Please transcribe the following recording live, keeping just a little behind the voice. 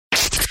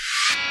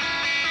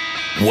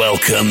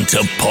Welcome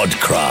to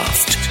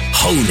Podcraft,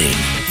 honing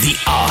the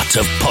art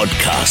of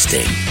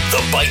podcasting. The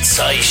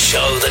bite-sized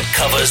show that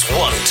covers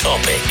one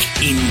topic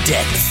in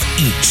depth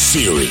each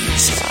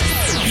series.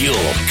 Your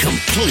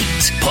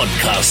complete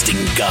podcasting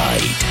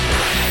guide.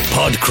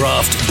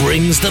 Podcraft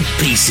brings the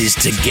pieces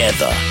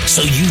together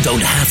so you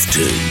don't have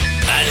to.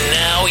 And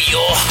now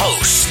your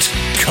host,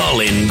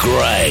 Colin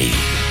Gray.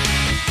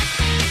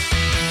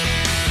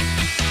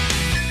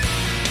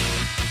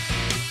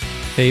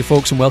 Hey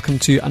folks, and welcome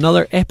to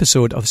another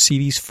episode of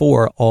Series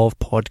 4 of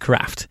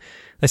Podcraft.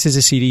 This is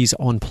a series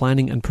on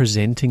planning and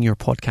presenting your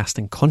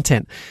podcasting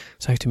content.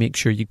 So how to make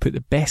sure you put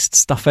the best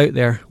stuff out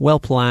there, well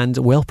planned,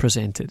 well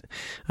presented,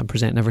 and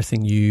presenting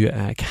everything you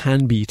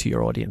can be to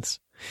your audience.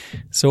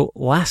 So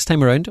last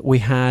time around, we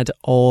had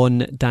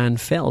on Dan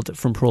Feld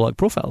from Prologue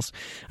Profiles,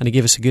 and he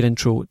gave us a good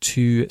intro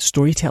to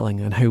storytelling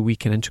and how we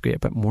can integrate a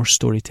bit more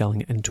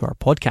storytelling into our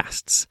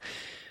podcasts.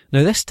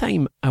 Now this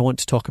time I want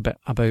to talk about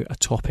a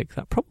topic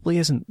that probably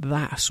isn't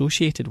that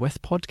associated with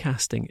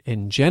podcasting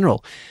in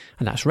general,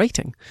 and that's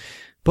writing.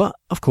 But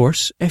of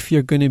course, if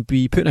you're going to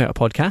be putting out a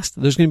podcast,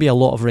 there's going to be a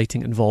lot of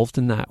writing involved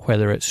in that,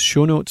 whether it's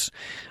show notes,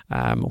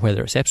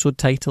 whether it's episode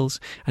titles,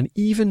 and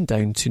even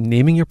down to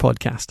naming your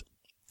podcast.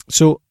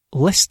 So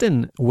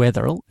Liston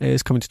Wetherill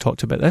is coming to talk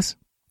to about this.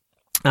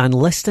 And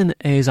Liston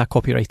is a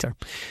copywriter.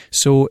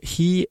 So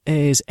he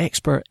is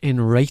expert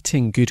in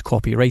writing good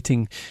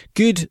copywriting,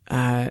 good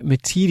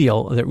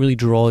material that really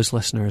draws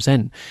listeners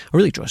in, or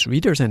really draws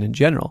readers in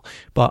general.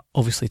 But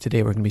obviously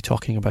today we're going to be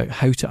talking about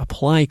how to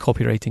apply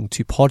copywriting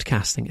to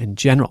podcasting in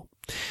general.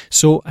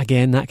 So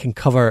again, that can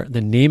cover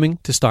the naming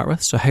to start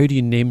with. So how do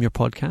you name your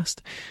podcast?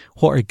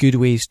 What are good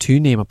ways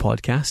to name a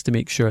podcast to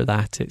make sure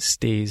that it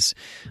stays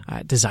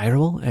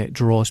desirable, it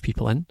draws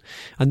people in?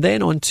 And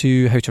then on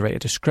to how to write a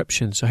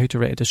description. So how to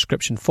write a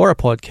description for a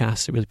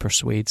podcast that really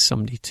persuades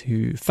somebody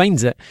who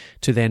finds it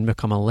to then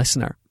become a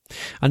listener.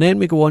 And then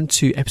we go on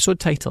to episode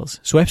titles.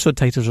 So episode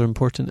titles are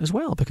important as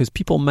well because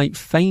people might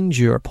find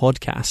your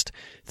podcast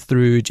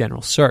through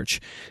general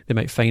search. They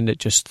might find it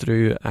just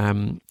through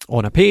on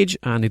a page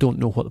and they don't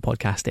know what the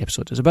podcast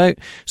episode is about.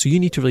 So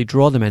you need to really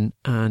draw them in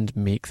and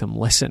make them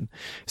listen.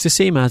 It's the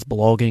same as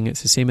blogging.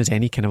 It's the same as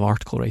any kind of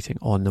article writing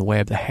on the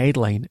web. The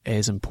headline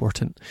is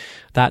important.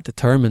 That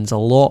determines a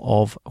lot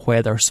of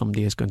whether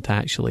somebody is going to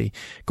actually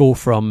go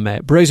from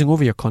browsing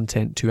over your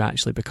content to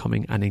actually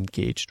becoming an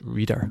engaged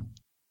reader.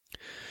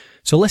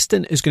 So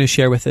Liston is going to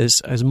share with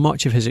us as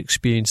much of his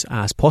experience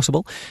as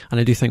possible, and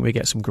I do think we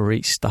get some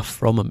great stuff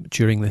from him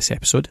during this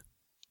episode.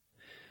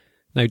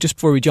 Now, just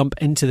before we jump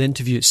into the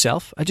interview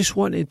itself, I just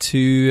wanted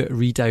to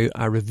read out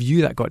a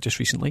review that I got just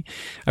recently.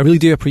 I really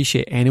do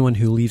appreciate anyone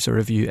who leaves a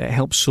review. It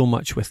helps so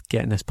much with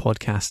getting this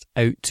podcast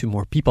out to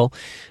more people.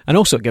 And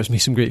also it gives me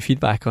some great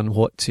feedback on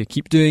what to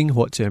keep doing,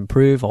 what to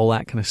improve, all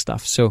that kind of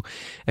stuff. So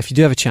if you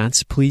do have a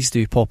chance, please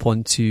do pop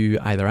onto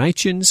either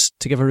iTunes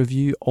to give a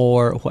review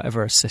or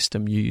whatever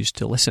system you use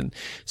to listen,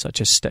 such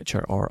as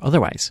Stitcher or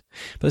otherwise.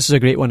 But this is a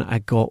great one I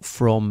got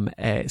from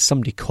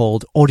somebody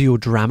called Audio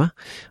Drama.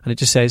 And it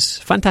just says,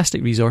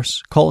 fantastic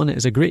resource. Colin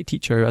is a great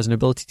teacher who has an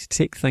ability to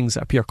take things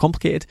that appear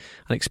complicated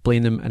and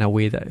explain them in a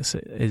way that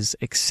is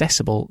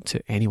accessible to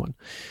anyone.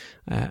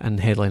 And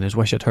the headline is,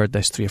 wish I'd heard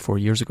this 3 or 4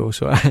 years ago.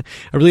 So I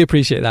really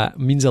appreciate that. It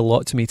means a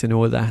lot to me to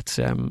know that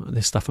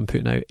the stuff I'm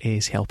putting out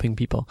is helping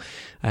people.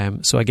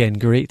 So again,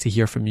 great to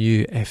hear from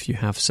you if you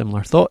have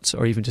similar thoughts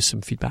or even just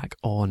some feedback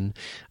on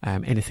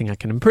anything I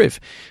can improve.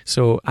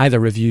 So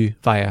either review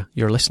via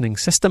your listening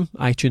system,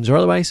 iTunes or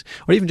otherwise,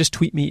 or even just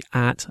tweet me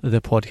at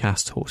the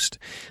podcast host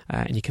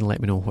and you can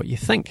let me know what you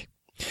think.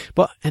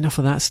 But enough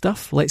of that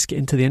stuff. Let's get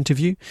into the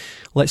interview.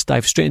 Let's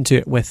dive straight into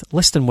it with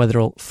Liston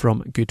Wetherill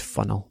from Good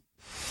Funnel.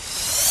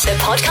 The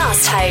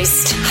podcast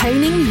host,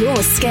 honing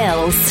your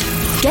skills.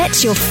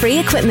 Get your free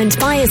equipment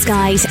buyer's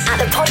guide at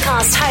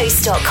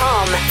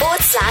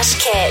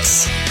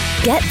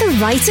thepodcasthhost.com/kit. Get the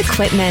right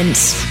equipment.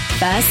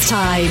 First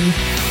time.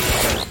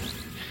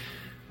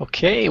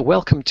 Okay,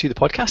 welcome to the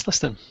podcast,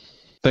 Liston.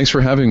 Thanks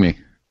for having me.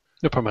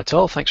 No problem at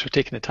all. Thanks for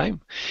taking the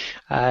time.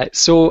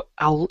 So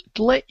I'll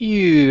let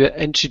you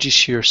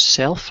introduce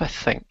yourself, I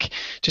think,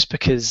 just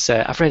because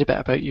I've read a bit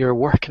about your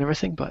work and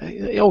everything, but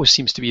it always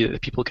seems to be that the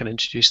people can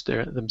introduce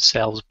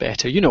themselves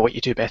better. You know what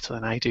you do better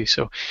than I do.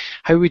 So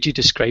how would you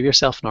describe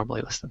yourself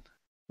normally, Liston?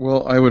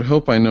 Well, I would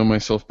hope I know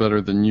myself better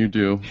than you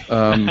do.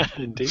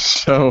 Indeed.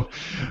 So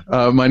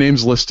my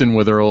name's Liston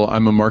Wetherill.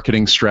 I'm a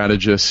marketing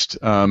strategist.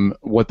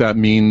 What that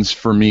means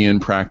for me in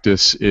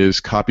practice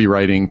is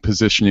copywriting,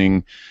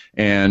 positioning,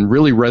 and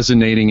really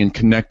resonating and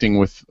connecting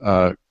with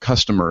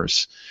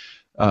customers.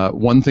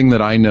 One thing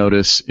that I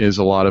notice is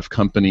a lot of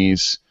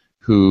companies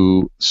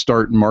who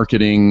start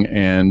marketing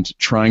and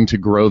trying to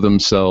grow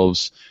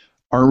themselves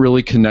aren't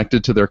really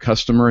connected to their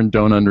customer and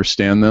don't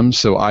understand them.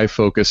 So I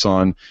focus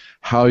on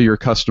how your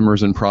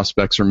customers and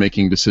prospects are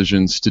making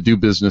decisions to do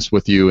business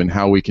with you and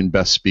how we can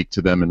best speak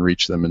to them and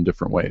reach them in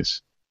different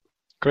ways.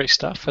 Great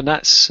stuff. And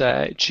that's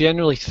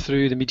generally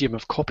through the medium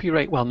of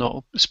copyright. Well,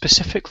 not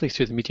specifically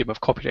through the medium of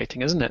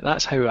copywriting, isn't it?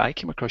 That's how I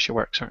came across your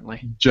work,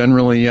 certainly.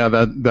 Generally, yeah,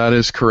 that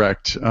is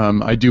correct.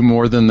 I do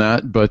more than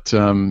that, but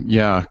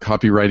yeah,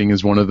 copywriting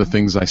is one of the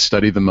things I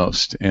study the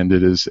most, and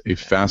it is a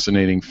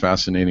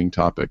fascinating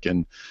topic.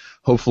 And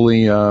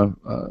hopefully all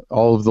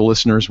of the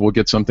listeners will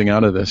get something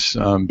out of this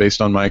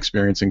based on my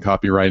experience in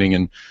copywriting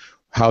and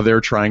how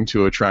they're trying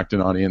to attract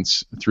an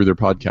audience through their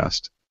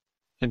podcast.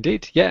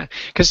 Indeed, yeah.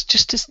 Because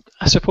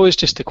I suppose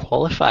just to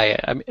qualify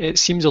it, it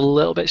seems a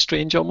little bit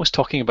strange almost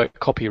talking about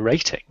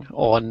copywriting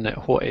on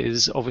what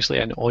is obviously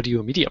an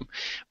audio medium,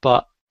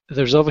 but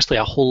there's obviously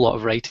a whole lot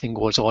of writing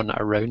goes on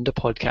around a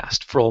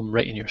podcast, from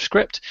writing your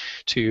script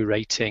to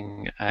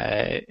writing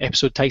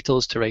episode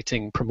titles to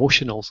writing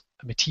promotional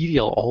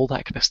material, all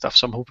that kind of stuff.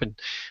 So I'm hoping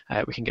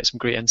we can get some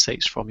great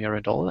insights from you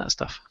around all of that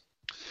stuff.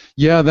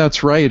 Yeah,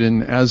 that's right.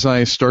 And as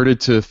I started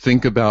to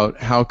think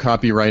about how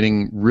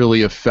copywriting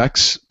really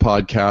affects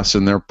podcasts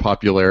and their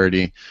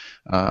popularity,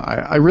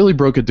 I really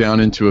broke it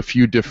down into a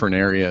few different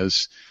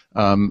areas.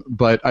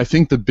 But I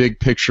think the big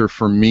picture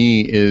for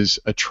me is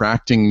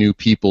attracting new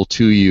people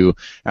to you.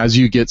 As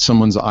you get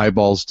someone's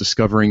eyeballs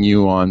discovering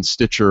you on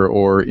Stitcher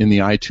or in the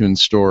iTunes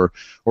store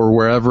or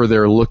wherever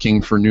they're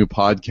looking for new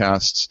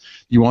podcasts,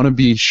 you want to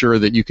be sure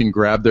that you can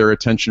grab their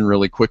attention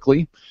really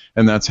quickly,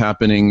 and that's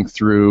happening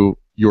through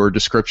your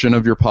description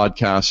of your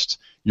podcast,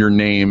 your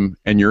name,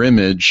 and your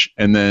image,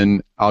 and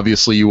then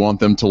obviously you want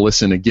them to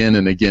listen again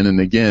and again and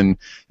again,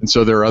 and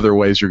so there are other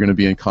ways you're going to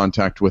be in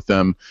contact with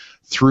them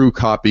through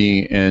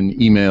copy and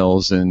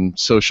emails and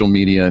social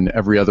media and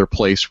every other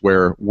place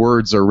where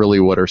words are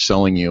really what are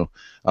selling you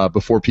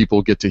before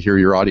people get to hear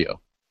your audio.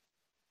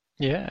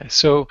 Yeah,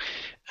 so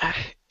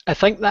I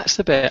think that's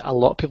the bit a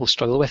lot of people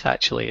struggle with,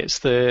 actually. It's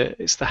the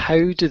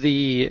how do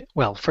they,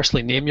 well,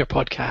 firstly name your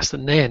podcast,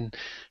 and then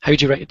how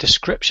do you write a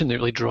description that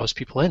really draws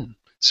people in?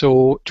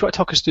 So do you want to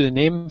talk us through the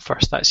name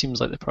first? That seems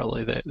like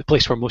probably the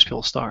place where most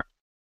people start.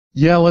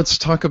 Yeah, let's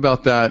talk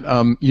about that.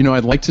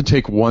 I'd like to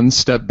take one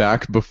step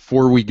back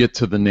before we get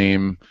to the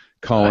name,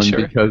 Colin,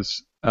 Sure.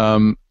 Because,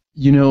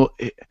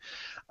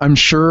 I'm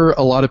sure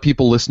a lot of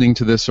people listening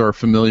to this are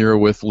familiar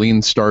with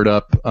lean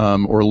startup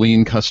or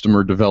lean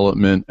customer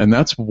development, and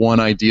that's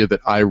one idea that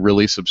I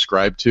really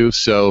subscribe to.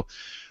 So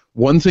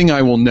one thing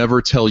I will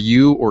never tell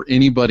you or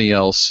anybody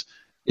else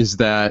is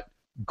that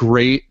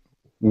great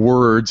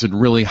words and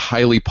really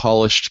highly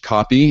polished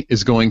copy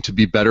is going to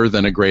be better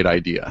than a great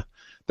idea.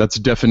 That's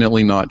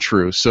definitely not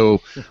true.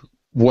 So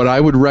what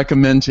I would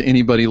recommend to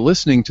anybody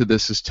listening to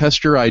this is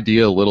test your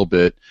idea a little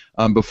bit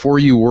before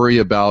you worry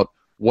about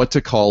what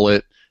to call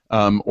it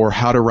or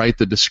how to write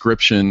the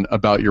description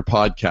about your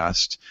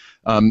podcast.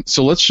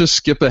 So let's just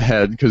skip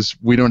ahead because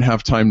we don't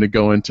have time to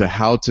go into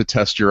how to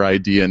test your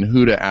idea and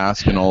who to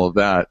ask and all of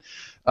that.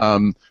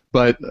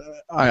 But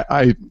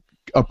I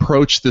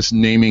approach this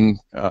naming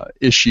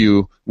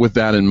issue with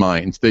that in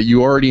mind, that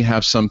you already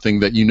have something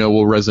that you know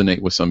will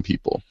resonate with some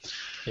people.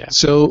 Yeah.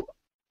 So,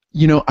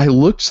 I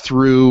looked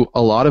through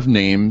a lot of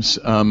names.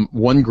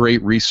 One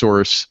great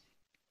resource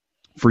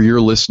for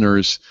your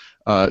listeners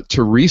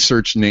to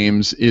research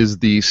names is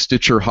the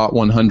Stitcher Hot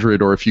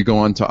 100, or if you go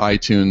onto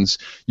iTunes,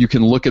 you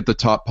can look at the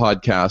top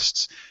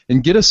podcasts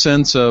and get a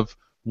sense of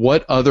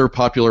what other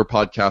popular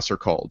podcasts are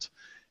called.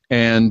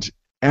 And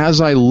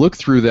as I look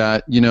through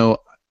that,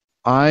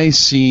 I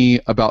see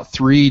about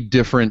 3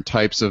 different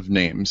types of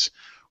names.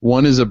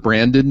 One is a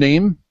branded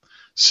name.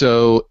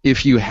 So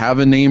if you have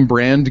a name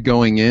brand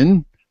going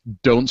in,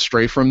 don't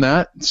stray from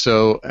that.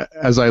 So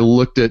as I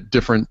looked at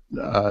different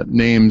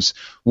names,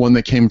 one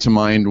that came to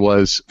mind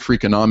was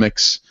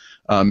Freakonomics.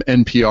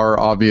 NPR,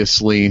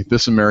 obviously.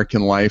 This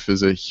American Life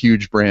is a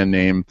huge brand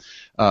name.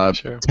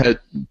 Sure. TED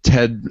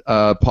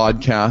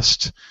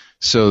Podcast.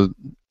 So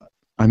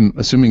I'm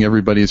assuming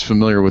everybody is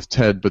familiar with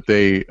TED, but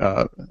they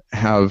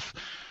have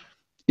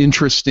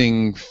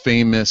interesting,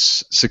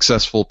 famous,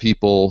 successful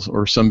people,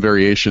 or some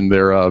variation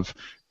thereof,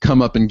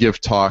 come up and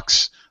give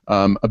talks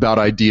about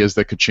ideas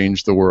that could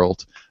change the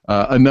world.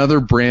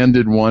 Another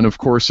branded one, of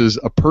course, is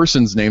a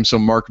person's name. So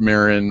Mark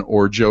Maron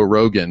or Joe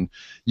Rogan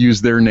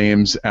use their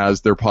names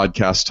as their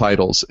podcast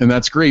titles. And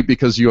that's great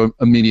because you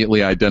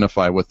immediately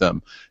identify with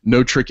them.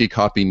 No tricky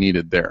copy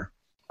needed there.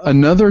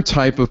 Another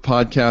type of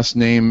podcast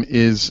name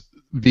is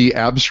the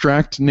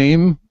abstract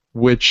name,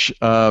 which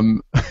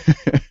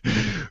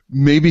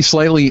may be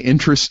slightly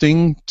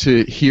interesting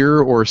to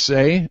hear or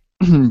say,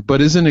 but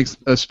isn't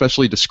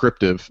especially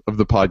descriptive of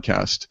the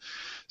podcast.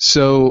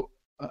 So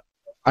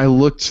I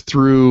looked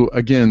through,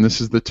 again,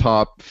 this is the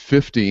top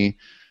 50.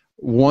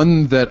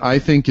 One that I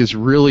think is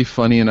really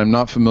funny and I'm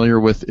not familiar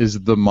with is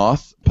the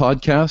Moth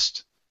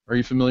Podcast. Are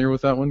you familiar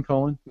with that one,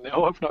 Colin?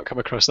 No, I've not come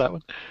across that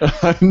one.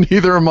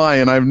 Neither am I,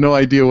 and I have no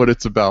idea what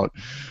it's about.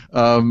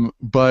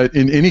 But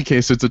in any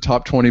case, it's a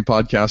top 20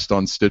 podcast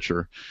on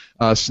Stitcher.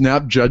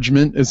 Snap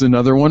Judgment is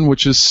another one,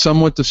 which is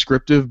somewhat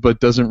descriptive but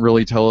doesn't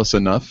really tell us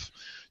enough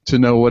to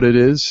know what it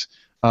is.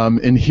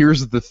 And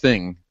here's the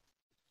thing,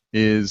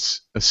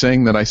 is a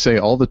saying that I say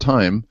all the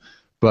time: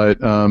 but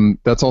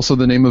that's also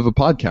the name of a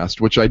podcast,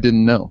 which I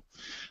didn't know.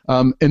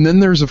 And then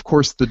there's, of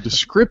course, the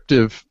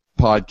descriptive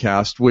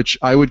podcast, which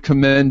I would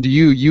commend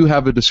you. You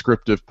have a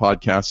descriptive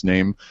podcast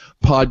name.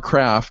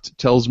 Podcraft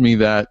tells me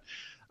that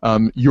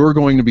you're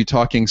going to be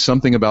talking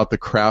something about the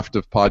craft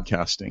of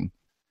podcasting.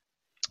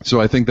 So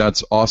I think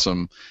that's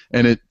awesome,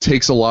 and it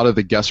takes a lot of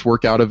the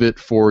guesswork out of it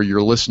for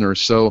your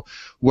listeners. So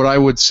what I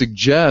would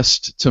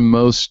suggest to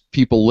most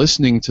people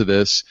listening to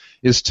this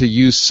is to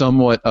use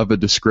somewhat of a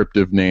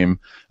descriptive name.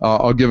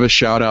 I'll give a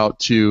shout out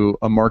to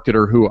a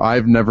marketer who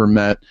I've never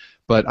met,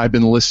 but I've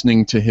been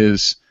listening to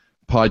his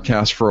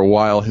podcast for a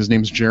while. His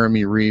name's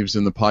Jeremy Reeves,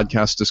 and the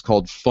podcast is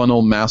called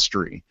Funnel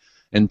Mastery.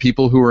 And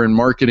people who are in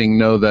marketing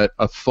know that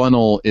a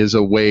funnel is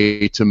a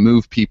way to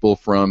move people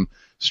from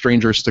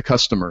strangers to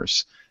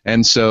customers.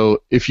 And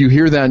so if you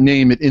hear that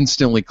name, it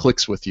instantly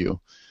clicks with you.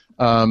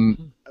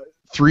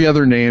 3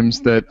 other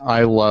names that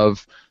I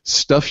love: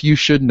 Stuff You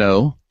Should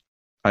Know,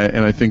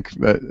 and I think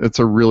that it's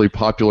a really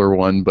popular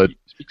one. But it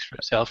speaks for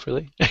itself,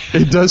 really.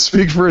 It does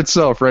speak for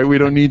itself, right? We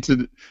don't need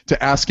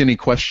to ask any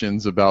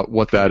questions about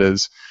what that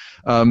is.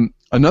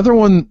 Another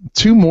one,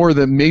 2 more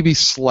that may be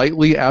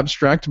slightly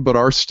abstract but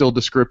are still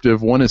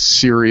descriptive. One is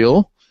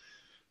Serial.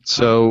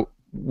 So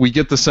we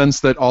get the sense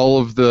that all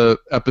of the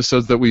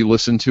episodes that we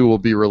listen to will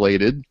be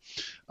related.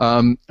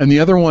 And the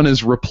other one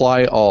is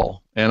Reply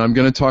All. And I'm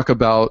going to talk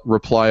about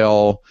Reply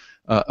All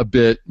a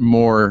bit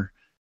more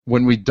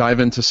when we dive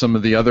into some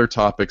of the other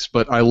topics.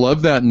 But I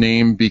love that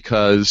name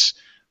because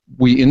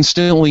we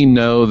instantly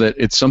know that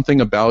it's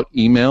something about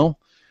email,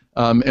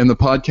 and the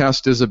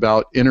podcast is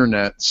about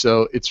internet.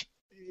 So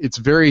it's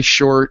very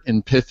short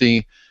and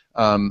pithy,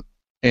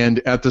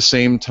 and at the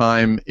same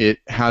time, it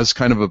has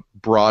kind of a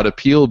broad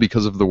appeal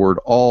because of the word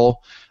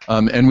all,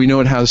 and we know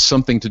it has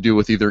something to do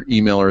with either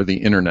email or the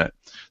internet.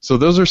 So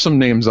those are some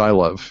names I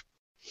love.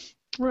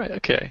 Right,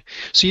 okay.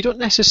 So you don't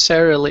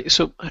necessarily...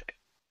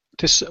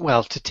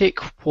 to take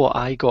what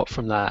I got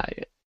from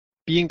that,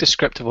 being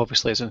descriptive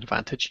obviously is an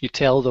advantage. You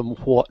tell them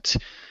what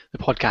the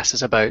podcast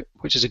is about,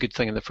 which is a good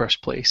thing in the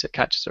first place. It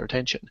catches their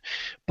attention.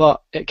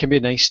 But it can be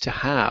nice to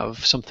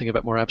have something a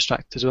bit more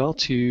abstract as well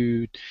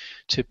to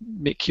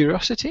make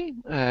curiosity,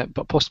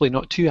 but possibly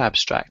not too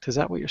abstract. Is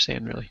that what you're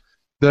saying, really?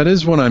 That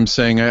is what I'm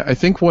saying. I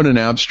think what an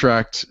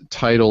abstract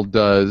title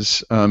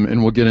does,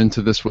 and we'll get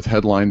into this with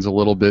headlines a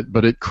little bit,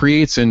 but it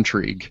creates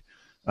intrigue.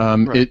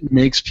 Right. It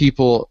makes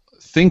people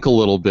think a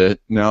little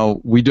bit. Now,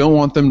 we don't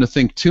want them to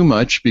think too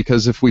much,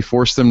 because if we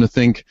force them to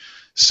think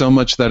so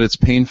much that it's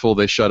painful,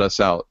 they shut us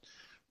out.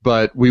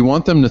 But we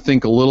want them to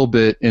think a little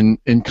bit and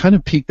kind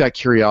of pique that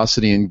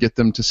curiosity and get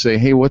them to say,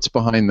 hey, what's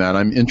behind that?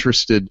 I'm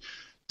interested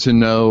to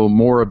know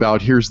more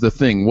about, here's the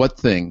thing, what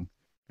thing?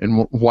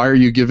 And why are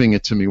you giving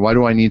it to me? Why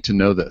do I need to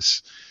know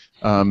this?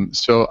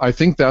 So I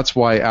think that's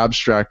why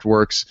abstract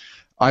works.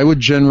 I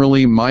would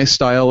generally, my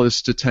style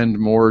is to tend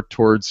more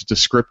towards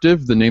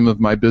descriptive. The name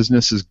of my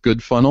business is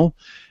Good Funnel,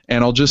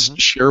 and I'll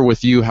just share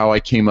with you how I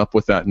came up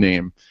with that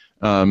name.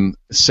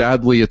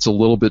 Sadly, it's a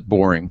little bit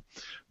boring,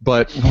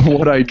 but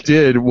what I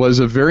did was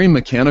a very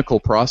mechanical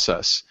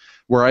process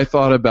where I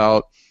thought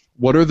about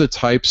what are the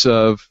types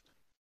of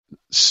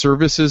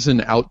services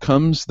and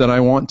outcomes that I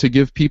want to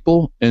give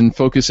people, and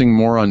focusing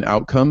more on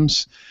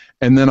outcomes.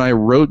 And then I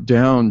wrote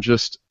down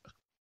just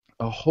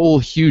a whole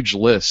huge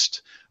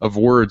list of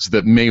words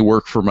that may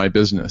work for my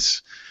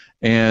business.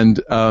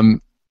 And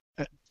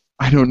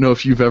I don't know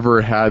if you've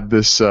ever had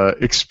this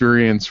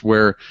experience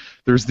where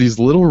there's these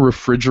little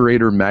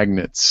refrigerator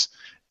magnets,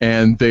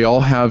 and they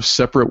all have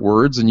separate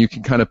words, and you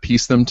can kind of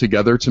piece them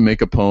together to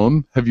make a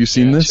poem. Have you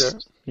seen this?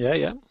 Sure.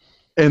 Yeah.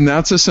 And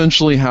that's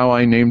essentially how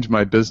I named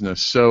my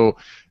business. So,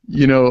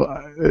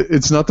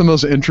 it's not the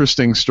most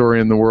interesting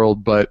story in the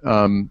world, but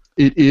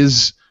it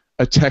is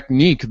a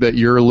technique that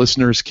your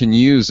listeners can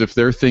use if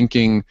they're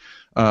thinking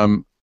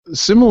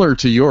similar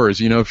to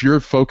yours. If you're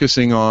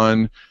focusing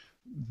on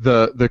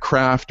the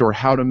craft or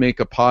how to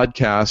make a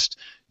podcast,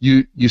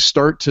 you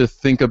start to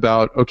think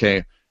about,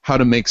 okay, how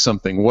to make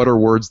something. What are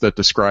words that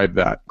describe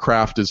that?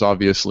 Craft is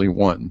obviously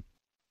one.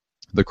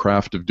 The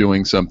craft of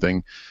doing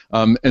something,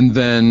 and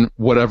then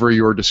whatever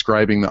you're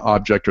describing, the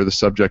object or the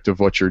subject of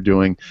what you're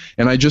doing.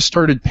 And I just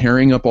started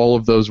pairing up all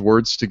of those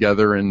words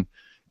together and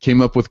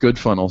came up with Good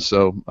Funnel.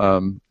 So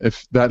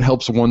if that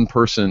helps one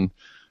person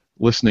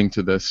listening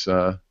to this,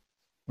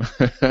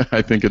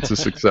 I think it's a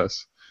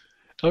success.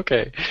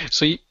 Okay,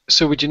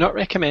 so would you not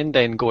recommend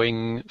then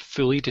going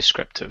fully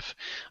descriptive?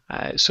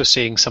 So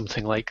saying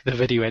something like the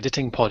video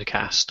editing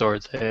podcast or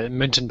the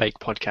mountain bike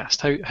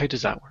podcast. How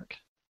does that work?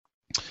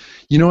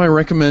 I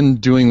recommend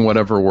doing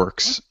whatever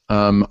works.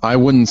 I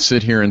wouldn't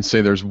sit here and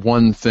say there's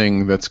one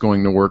thing that's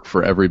going to work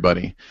for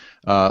everybody.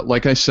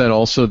 Like I said,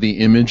 also the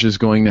image is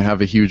going to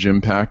have a huge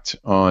impact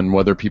on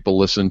whether people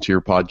listen to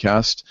your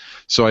podcast.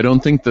 So I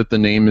don't think that the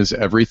name is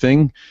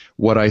everything.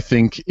 What I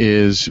think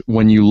is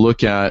when you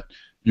look at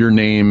your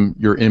name,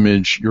 your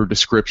image, your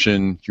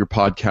description, your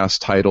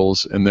podcast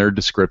titles, and their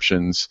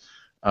descriptions,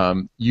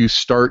 you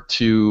start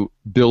to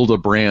build a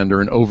brand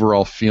or an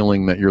overall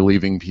feeling that you're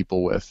leaving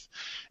people with.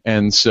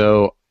 And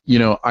so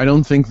I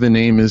don't think the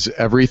name is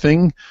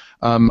everything.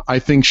 I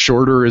think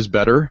shorter is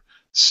better.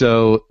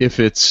 So if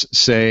it's,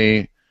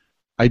 say,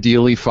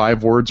 ideally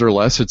 5 words or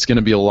less, it's going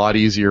to be a lot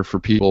easier for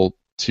people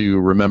to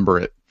remember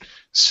it.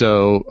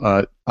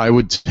 So I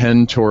would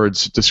tend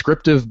towards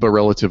descriptive but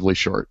relatively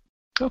short.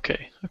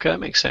 Okay, that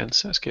makes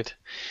sense. That's good.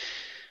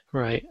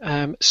 Right.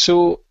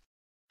 So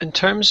in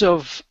terms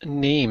of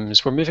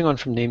names, we're moving on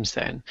from names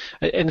then.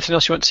 Anything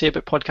else you want to say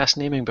about podcast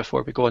naming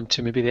before we go on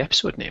to maybe the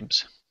episode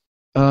names?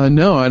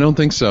 No, I don't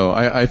think so.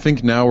 I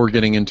think now we're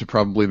getting into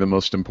probably the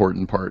most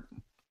important part.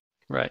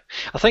 Right.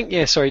 I think,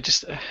 it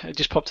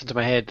just popped into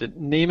my head that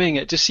naming,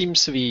 it just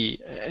seems to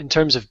be, in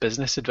terms of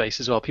business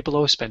advice as well, people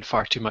always spend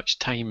far too much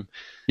time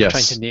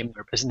trying to name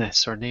their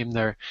business or name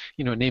their,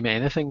 name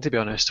anything, to be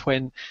honest,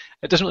 when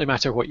it doesn't really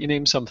matter what you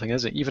name something,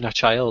 is it? Even a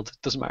child,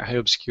 it doesn't matter how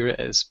obscure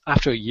it is.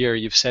 After a year,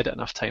 you've said it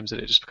enough times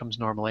that it just becomes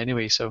normal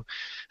anyway, so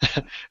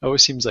it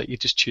always seems like you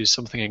just choose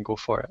something and go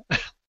for it.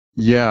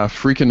 Yeah,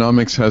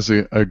 Freakonomics has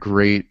a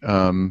great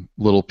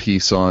little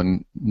piece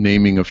on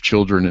naming of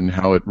children and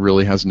how it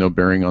really has no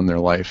bearing on their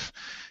life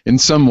in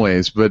some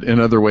ways, but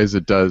in other ways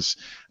it does.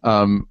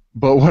 But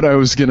what I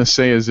was going to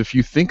say is if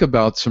you think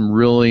about some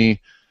really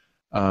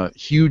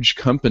huge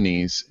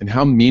companies and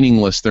how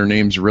meaningless their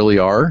names really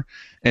are,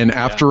 and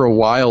after a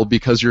while,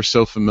 because you're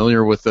so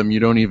familiar with them, you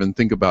don't even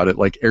think about it.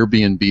 Like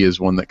Airbnb is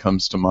one that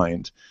comes to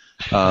mind.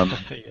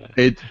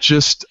 It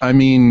just,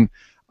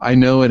 I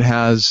know it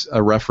has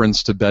a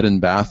reference to bed and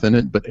bath in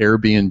it, but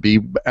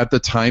Airbnb, at the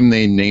time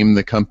they named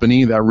the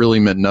company, that really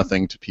meant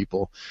nothing to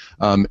people.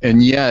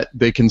 And yet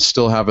they can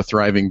still have a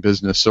thriving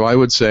business. So I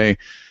would say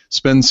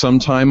spend some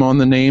time on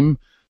the name,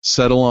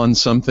 settle on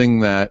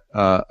something that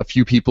a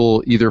few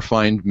people either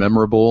find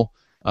memorable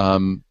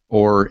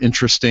or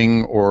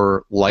interesting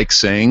or like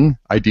saying,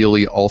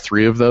 ideally all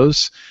 3 of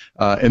those,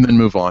 and then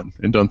move on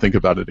and don't think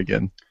about it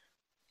again.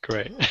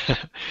 Great.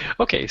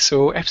 Okay,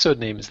 so episode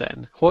names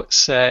then.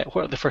 What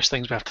are the first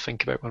things we have to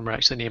think about when we're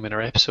actually naming our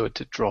episode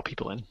to draw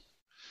people in?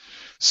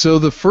 So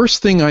the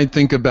first thing I'd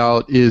think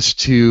about is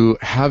to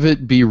have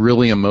it be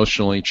really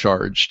emotionally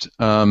charged.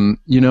 One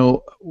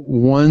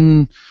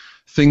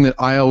thing that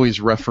I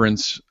always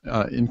reference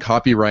in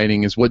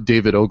copywriting is what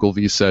David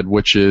Ogilvy said,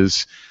 which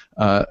is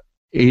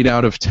 8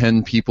 out of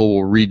 10 people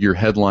will read your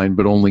headline,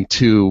 but only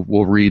 2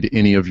 will read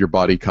any of your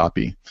body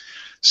copy.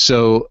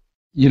 So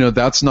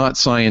that's not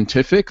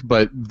scientific,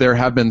 but there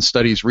have been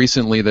studies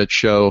recently that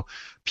show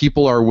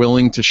people are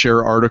willing to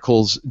share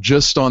articles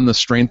just on the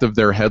strength of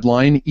their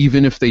headline,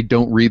 even if they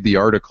don't read the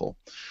article.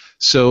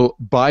 So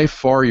by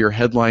far, your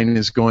headline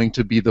is going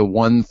to be the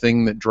one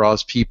thing that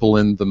draws people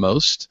in the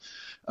most.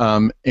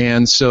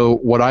 And so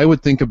what I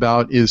would think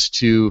about is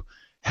to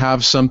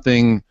have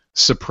something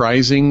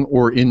surprising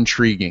or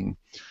intriguing.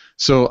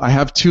 So I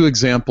have 2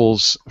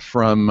 examples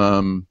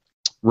from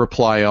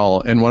Reply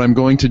All, and what I'm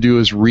going to do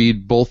is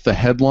read both the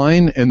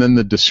headline and then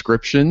the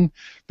description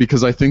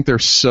because I think they're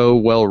so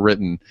well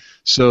written.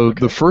 So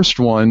The first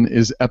one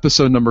is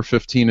episode number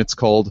 15. It's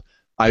called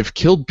I've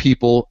Killed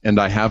People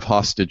and I Have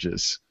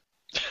Hostages.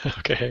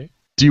 Okay.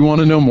 Do you want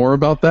to know more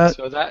about that?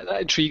 So that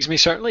intrigues me,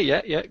 certainly.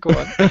 Yeah, go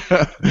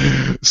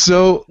on.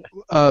 So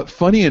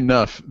funny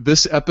enough,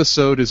 this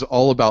episode is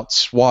all about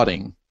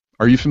swatting.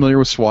 Are you familiar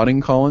with swatting,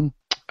 Colin?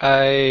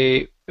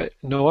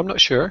 No, I'm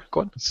not sure.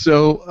 Go on.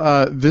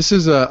 So this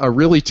is a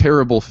really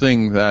terrible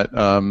thing that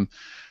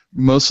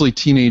mostly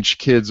teenage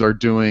kids are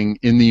doing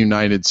in the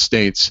United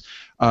States.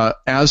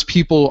 As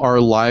people are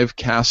live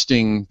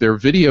casting their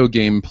video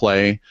game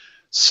play,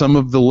 some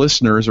of the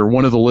listeners or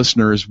one of the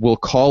listeners will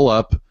call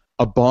up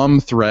a bomb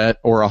threat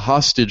or a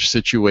hostage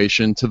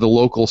situation to the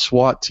local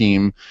SWAT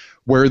team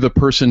where the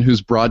person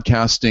who's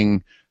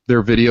broadcasting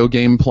their video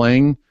game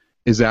playing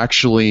is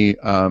actually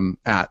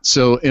at.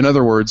 So in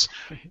other words,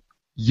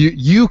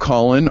 you,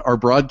 Colin, are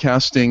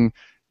broadcasting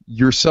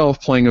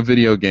yourself playing a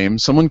video game.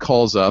 Someone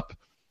calls up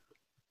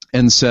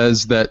and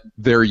says that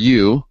they're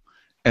you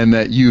and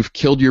that you've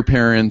killed your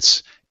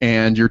parents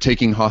and you're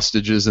taking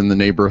hostages in the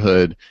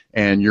neighborhood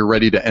and you're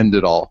ready to end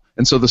it all.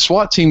 And so the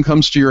SWAT team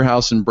comes to your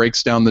house and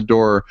breaks down the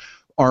door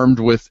armed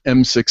with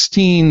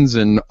M16s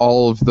and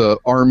all of the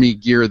Army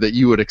gear that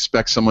you would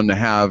expect someone to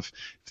have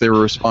if they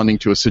were responding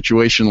to a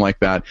situation like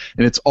that.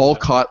 And it's all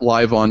caught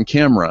live on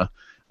camera.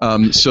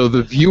 So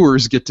the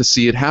viewers get to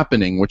see it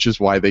happening, which is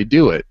why they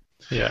do it.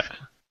 Yeah.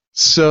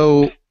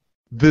 So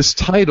this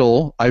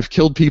title, I've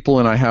Killed People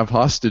and I Have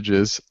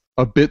Hostages,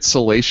 a bit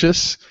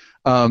salacious,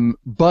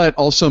 but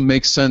also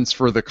makes sense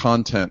for the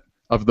content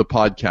of the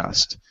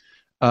podcast.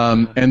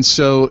 And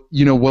so,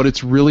 what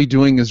it's really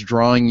doing is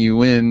drawing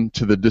you in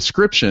to the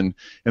description.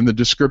 And the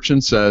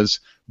description says,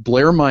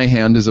 Blair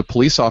Myhand is a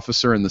police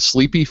officer in the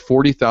sleepy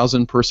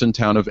 40,000-person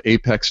town of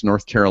Apex,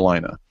 North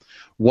Carolina.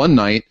 One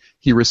night,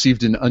 he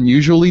received an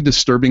unusually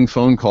disturbing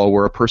phone call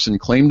where a person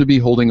claimed to be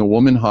holding a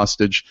woman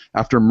hostage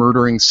after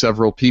murdering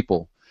several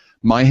people.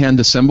 Myhand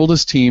assembled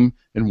his team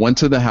and went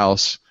to the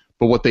house,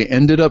 but what they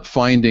ended up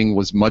finding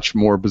was much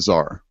more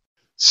bizarre.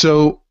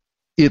 So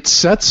it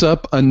sets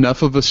up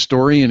enough of a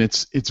story, and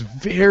it's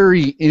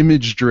very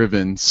image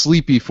driven.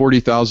 Sleepy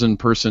 40,000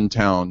 person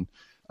town,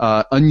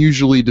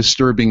 unusually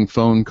disturbing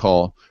phone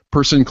call,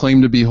 person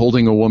claimed to be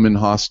holding a woman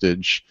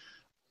hostage.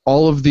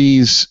 All of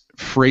these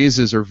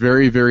phrases are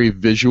very, very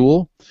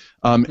visual,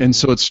 and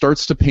so it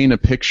starts to paint a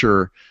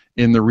picture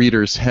in the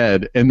reader's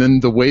head, and then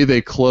the way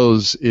they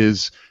close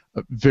is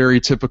very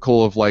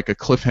typical of like a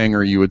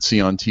cliffhanger you would see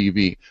on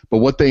TV. But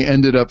what they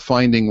ended up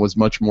finding was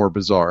much more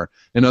bizarre.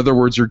 In other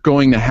words, you're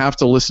going to have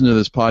to listen to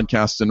this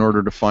podcast in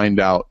order to find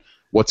out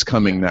what's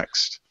coming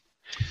next.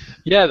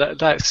 Yeah,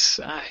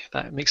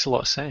 that makes a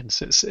lot of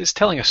sense. It's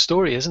telling a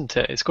story, isn't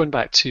it? It's going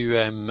back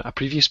to a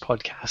previous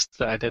podcast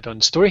that I did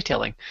on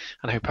storytelling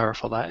and how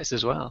powerful that is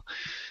as well.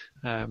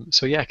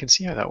 So yeah, I can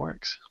see how that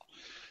works.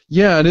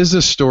 Yeah, it is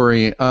a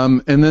story.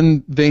 And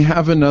then they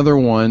have another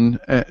one.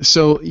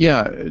 So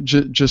yeah,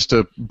 just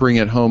to bring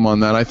it home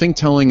on that, I think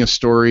telling a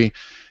story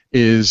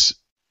is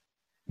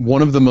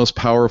one of the most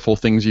powerful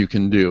things you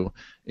can do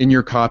in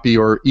your copy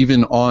or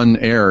even on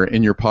air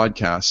in your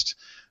podcast.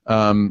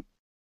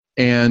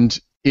 And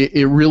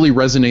it really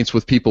resonates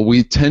with people.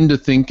 We tend to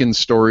think in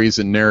stories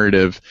and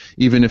narrative,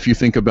 even if you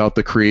think about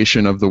the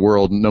creation of the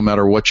world, no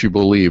matter what you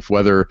believe,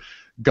 whether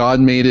God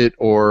made it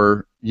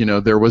or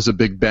there was a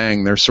big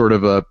bang. There's sort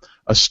of a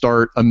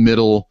start, a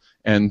middle,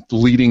 and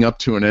leading up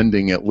to an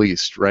ending at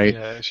least, right?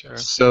 Yeah, sure.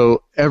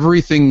 So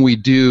everything we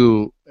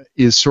do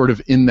is sort of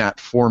in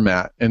that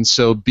format. And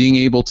so being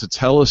able to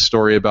tell a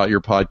story about your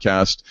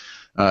podcast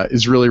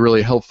is really,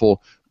 really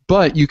helpful.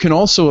 But you can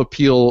also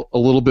appeal a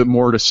little bit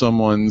more to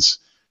someone's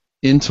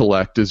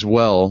intellect as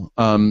well.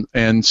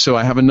 And so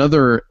I have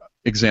another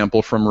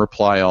example from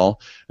Reply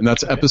All, and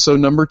that's episode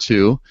number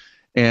 2.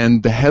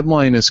 And the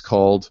headline is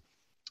called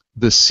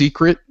The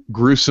Secret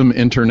Gruesome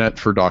Internet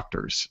for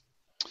Doctors.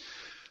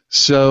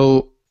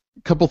 So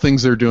a couple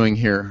things they're doing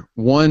here.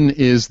 One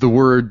is the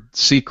word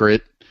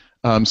secret.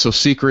 So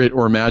secret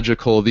or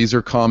magical, these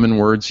are common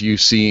words you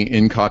see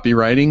in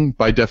copywriting.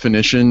 By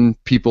definition,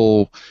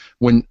 people,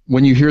 when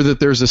you hear that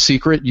there's a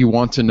secret, you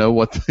want to know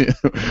what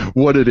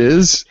it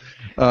is.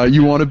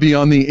 You want to be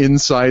on the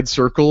inside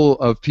circle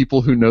of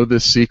people who know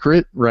this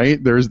secret,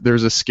 right?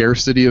 There's a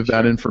scarcity of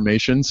that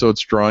information, so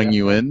it's drawing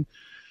you in.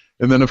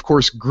 And then, of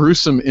course,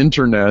 gruesome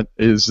internet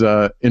is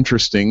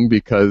interesting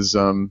because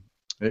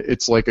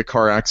it's like a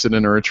car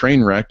accident or a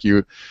train wreck.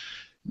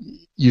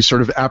 You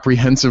sort of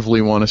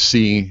apprehensively want to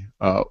see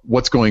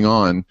what's going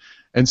on.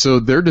 And so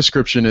their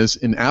description is,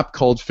 an app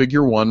called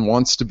Figure One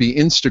wants to be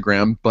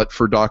Instagram, but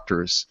for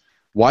doctors.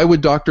 Why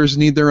would doctors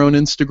need their own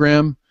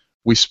Instagram?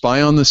 We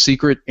spy on the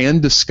secret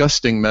and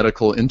disgusting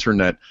medical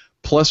internet,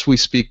 plus we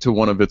speak to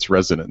one of its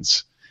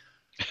residents.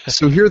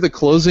 So here the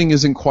closing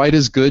isn't quite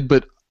as good,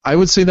 but I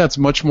would say that's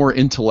much more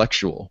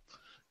intellectual.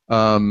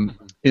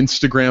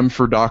 Instagram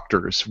for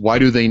doctors. Why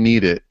do they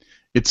need it?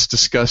 It's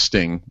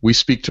disgusting. We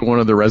speak to one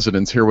of the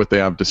residents, hear what they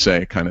have to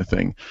say, kind of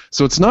thing.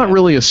 So it's not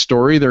really a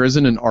story. There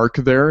isn't an arc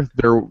there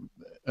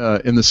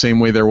in the same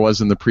way there was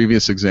in the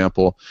previous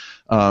example.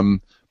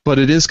 But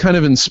it is kind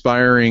of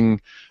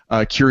inspiring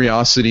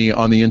curiosity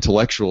on the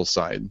intellectual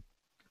side.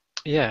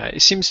 Yeah,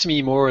 it seems to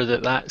me more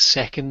that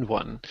second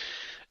one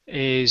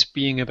is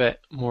being a bit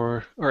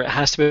more, or it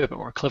has to be a bit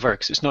more clever,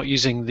 because it's not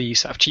using the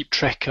sort of cheap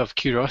trick of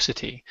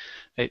curiosity.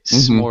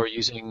 It's more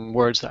using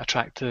words that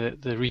attract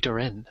the reader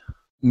in.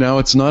 No,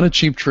 it's not a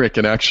cheap trick.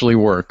 It actually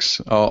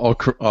works.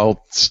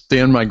 I'll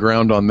stand my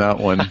ground on that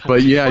one.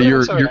 But yeah, I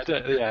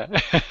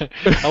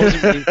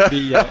wasn't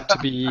meaning to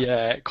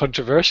be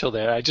controversial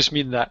there. I just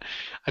mean that,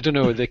 I don't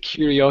know, the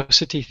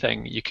curiosity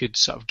thing. You could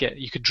sort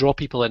of draw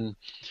people in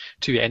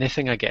to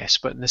anything, I guess.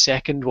 But in the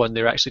second one,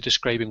 they're actually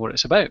describing what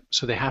it's about,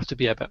 so they have to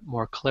be a bit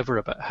more clever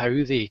about how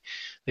they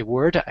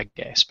word it, I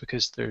guess,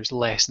 because there's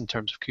less in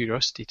terms of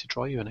curiosity to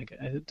draw you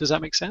in. Does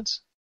that make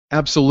sense?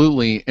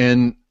 Absolutely,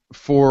 and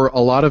for a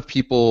lot of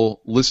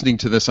people listening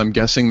to this, I'm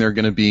guessing they're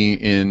going to be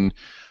in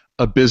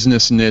a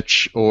business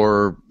niche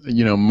or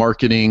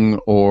marketing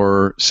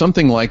or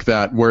something like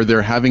that, where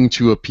they're having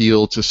to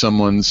appeal to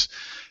someone's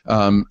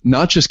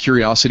not just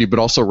curiosity but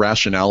also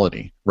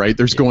rationality. Right?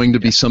 There's going to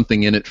be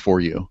something in it for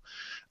you,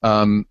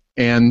 and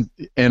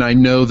I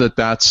know that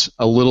that's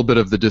a little bit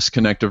of the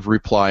disconnect of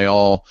Reply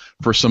All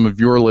for some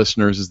of your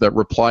listeners, is that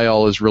Reply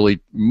All is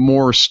really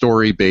more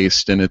story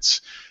based, and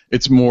it's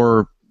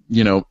more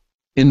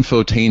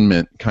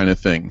infotainment kind of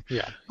thing.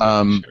 Yeah.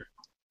 Sure.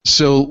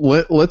 So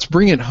let's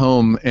bring it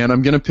home, and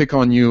I'm going to pick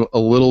on you a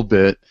little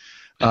bit.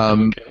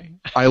 Okay.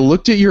 I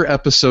looked at your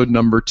episode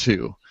number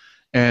 2,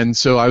 and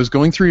so I was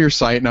going through your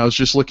site, and I was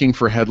just looking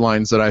for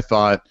headlines that I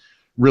thought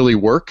really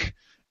work.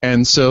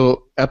 And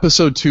so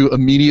episode 2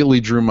 immediately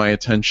drew my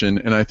attention,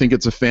 and I think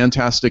it's a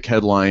fantastic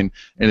headline,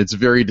 and it's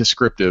very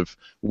descriptive.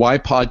 Why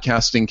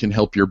podcasting can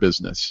help your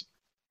business.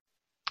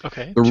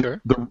 Okay,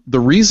 sure. The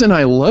reason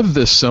I love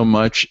this so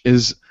much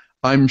is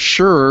I'm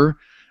sure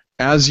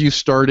as you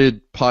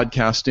started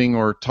podcasting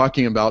or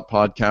talking about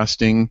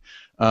podcasting,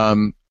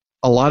 a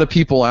lot of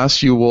people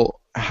ask you,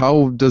 well,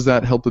 how does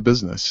that help a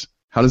business?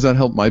 How does that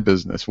help my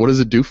business? What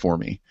does it do for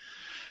me?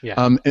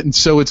 Yeah. And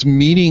so it's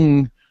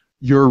meeting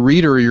your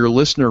reader or your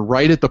listener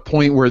right at the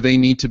point where they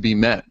need to be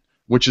met,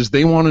 which is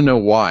they want to know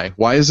why.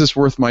 Why is this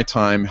worth my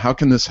time? How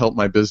can this help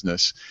my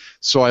business?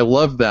 So I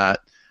love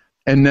that.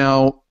 And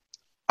now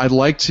I'd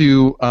like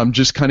to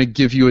just kind of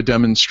give you a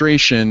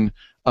demonstration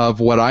of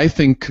what I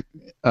think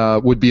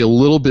would be a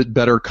little bit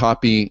better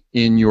copy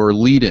in your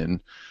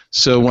lead-in.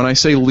 So when I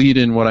say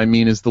lead-in, what I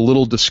mean is the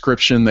little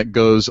description that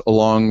goes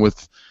along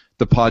with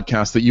the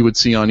podcast that you would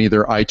see on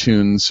either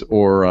iTunes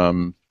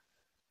or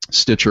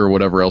Stitcher or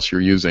whatever else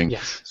you're using.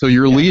 Yes. So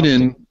your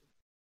lead-in,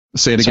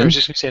 say it again. I was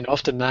just going to say,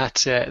 often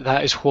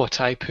that is what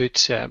I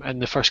put in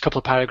the first couple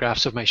of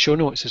paragraphs of my show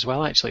notes as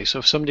well, actually. So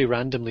if somebody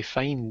randomly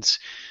finds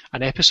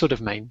an episode of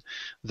mine,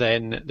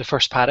 then the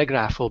first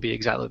paragraph will be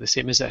exactly the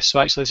same as this. So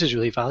actually this is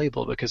really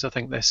valuable because I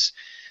think this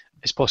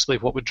is possibly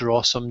what would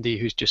draw somebody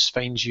who just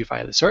finds you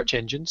via the search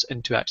engines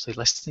into actually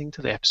listening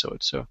to the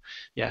episode. So,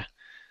 yeah.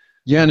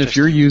 Yeah, and if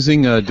you're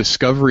using a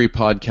discovery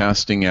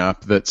podcasting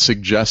app that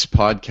suggests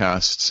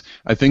podcasts,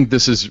 I think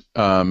this is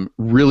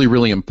really,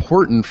 really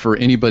important for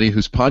anybody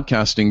who's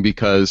podcasting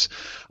because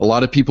a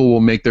lot of people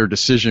will make their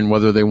decision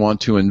whether they want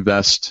to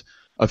invest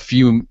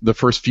the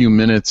first few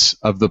minutes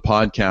of the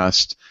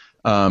podcast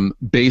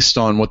based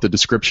on what the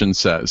description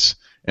says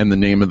and the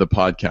name of the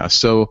podcast.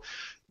 So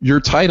your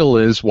title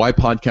is Why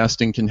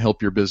Podcasting Can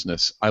Help Your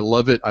Business. I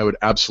love it. I would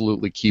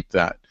absolutely keep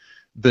that.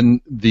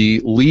 Then the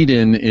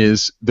lead-in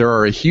is there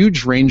are a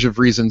huge range of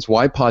reasons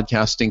why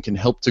podcasting can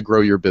help to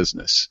grow your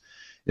business.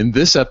 In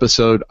this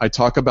episode, I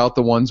talk about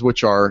the ones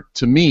which are,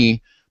 to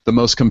me, the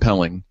most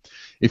compelling.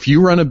 If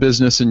you run a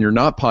business and you're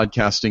not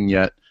podcasting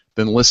yet,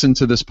 then listen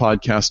to this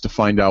podcast to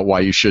find out why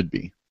you should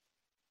be.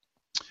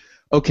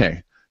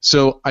 Okay,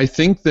 so I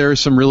think there are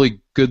some really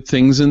good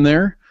things in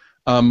there.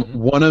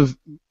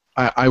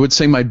 I would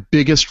say my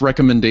biggest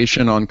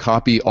recommendation on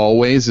copy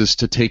always is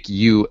to take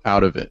you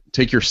out of it.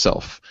 Take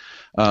yourself.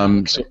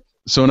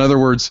 So in other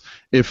words,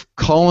 if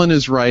Colin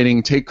is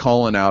writing, take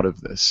Colin out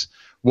of this.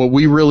 What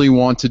we really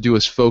want to do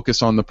is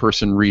focus on the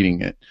person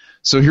reading it.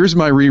 So here's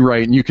my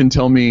rewrite, and you can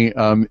tell me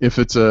if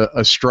it's a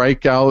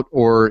strikeout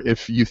or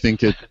if you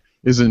think it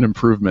is an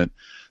improvement.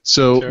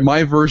 So Sure.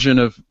 My version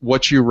of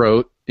what you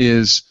wrote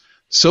is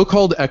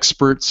so-called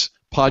experts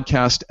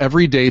podcast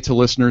every day to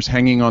listeners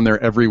hanging on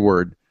their every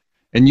word.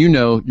 And you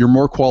know you're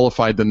more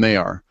qualified than they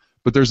are.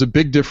 But there's a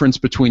big difference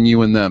between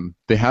you and them.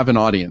 They have an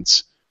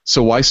audience.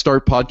 So why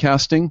start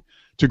podcasting?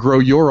 To grow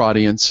your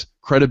audience,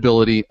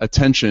 credibility,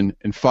 attention,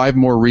 and 5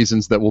 more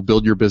reasons that will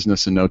build your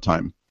business in no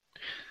time.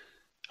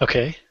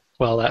 Okay.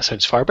 Well, that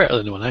sounds far better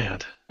than the one I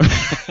had.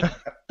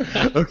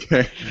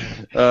 Okay.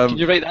 Can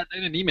you write that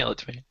down and email it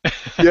to me?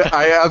 Yeah,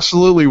 I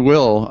absolutely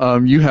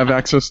will. You have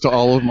access to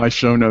all of my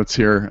show notes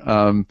here.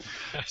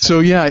 So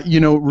yeah,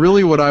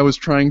 really what I was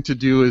trying to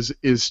do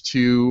is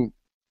to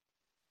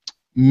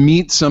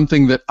meet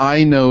something that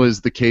I know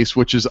is the case,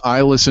 which is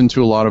I listen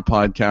to a lot of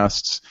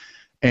podcasts,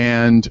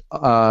 and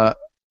a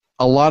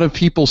lot of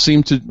people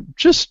seem to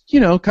just,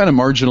 kind of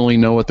marginally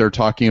know what they're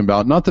talking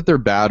about. Not that they're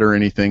bad or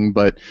anything,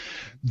 but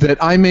that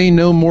I may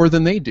know more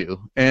than they do.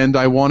 And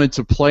I wanted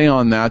to play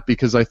on that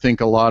because I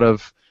think a lot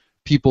of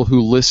people who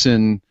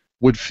listen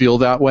would feel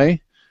that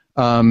way.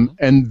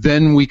 And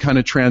then we kind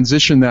of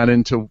transition that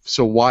into,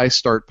 so why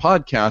start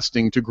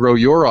podcasting? To grow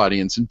your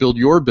audience and build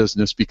your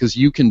business because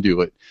you can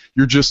do it.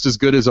 You're just as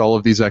good as all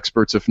of these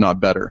experts, if not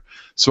better.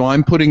 So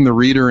I'm putting the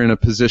reader in a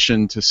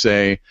position to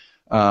say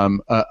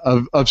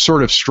of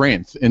sort of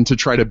strength and to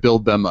try to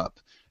build them up.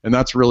 And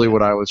that's really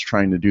what I was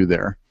trying to do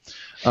there.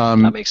 That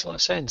makes a lot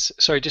of sense.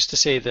 Sorry, just to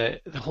say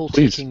that the whole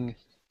Please. taking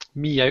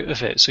me out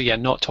of it, so yeah,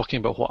 not talking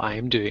about what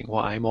I'm doing,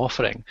 what I'm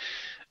offering,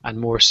 and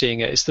more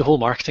saying it's the whole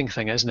marketing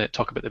thing, isn't it?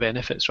 Talk about the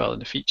benefits rather than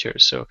the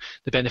features. So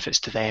the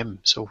benefits to them,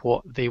 so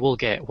what they will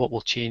get, what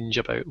will change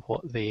about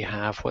what they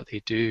have, what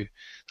they do,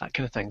 that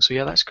kind of thing. So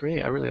yeah, that's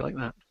great. I really like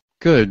that.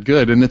 Good.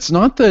 And it's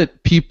not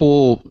that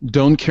people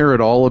don't care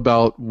at all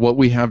about what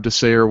we have to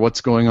say or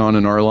what's going on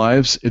in our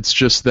lives. It's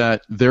just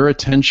that their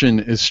attention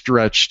is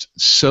stretched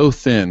so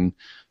thin.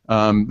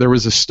 There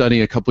was a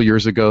study a couple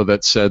years ago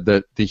that said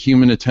that the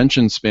human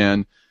attention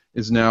span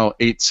is now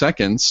 8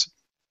 seconds,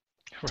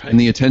 Right. and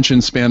the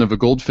attention span of a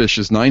goldfish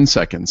is 9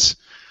 seconds.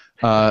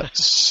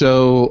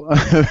 So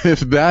if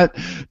that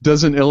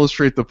doesn't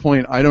illustrate the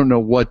point, I don't know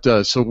what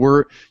does. So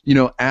we're,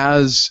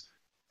 as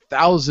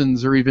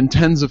thousands or even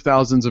tens of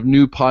thousands of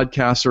new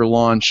podcasts are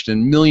launched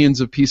and millions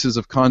of pieces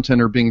of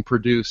content are being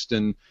produced,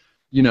 and,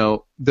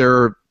 there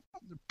are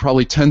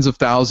probably tens of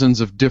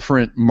thousands of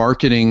different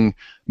marketing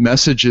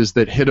messages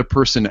that hit a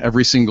person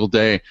every single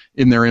day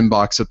in their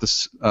inbox at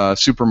the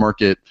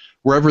supermarket,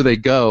 wherever they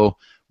go.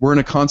 We're in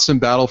a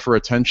constant battle for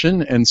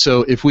attention, and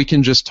so if we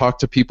can just talk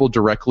to people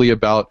directly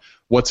about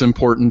what's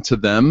important to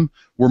them,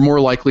 we're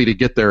more likely to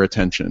get their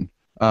attention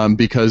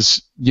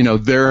because,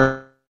 they're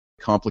a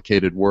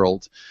complicated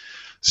world.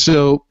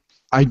 So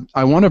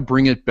I want to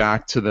bring it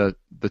back to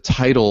the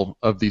title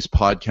of these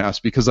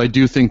podcasts because I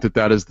do think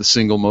that is the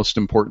single most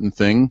important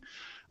thing.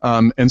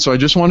 And so I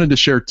just wanted to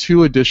share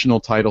 2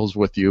 additional titles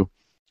with you.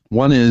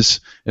 One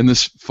is, and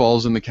this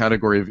falls in the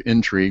category of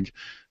intrigue,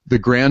 The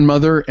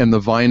Grandmother and the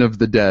Vine of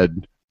the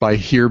Dead by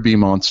Here Be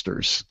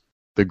Monsters.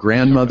 The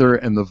Grandmother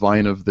and the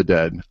Vine of the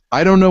Dead.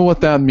 I don't know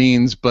what that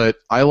means, but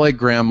I like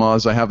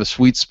grandmas. I have a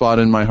sweet spot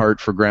in my heart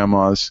for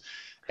grandmas.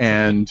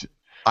 And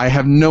I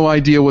have no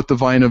idea what the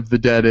Vine of the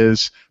Dead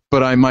is,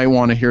 but I might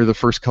want to hear the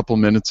first couple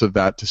minutes of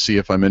that to see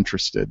if I'm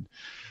interested.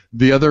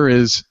 The other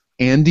is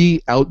Andy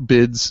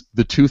Outbids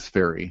the Tooth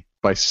Fairy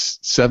by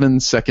 7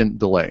 Second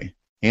Delay.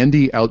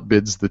 Andy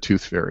Outbids the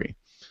Tooth Fairy.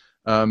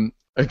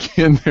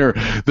 Again,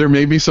 there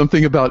may be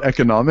something about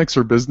economics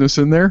or business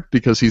in there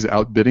because he's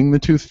outbidding the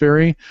Tooth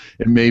Fairy.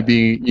 It may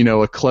be,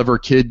 a clever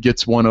kid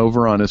gets one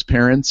over on his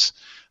parents.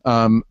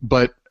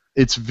 But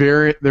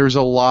there's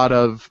a lot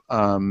of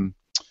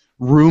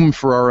room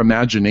for our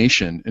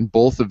imagination in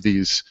both of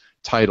these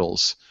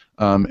titles.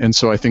 And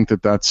so I think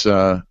that's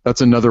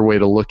another way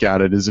to look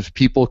at it, is if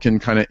people can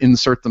kind of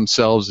insert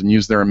themselves and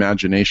use their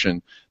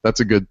imagination, that's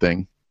a good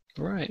thing.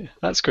 Right,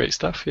 that's great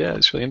stuff. Yeah,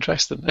 it's really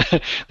interesting.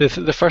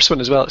 The first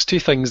one as well, it's two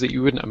things that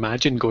you wouldn't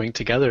imagine going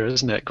together,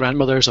 isn't it?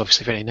 Grandmother's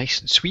obviously very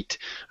nice and sweet,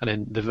 and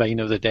then the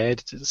Vine of the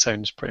Dead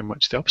sounds pretty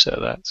much the opposite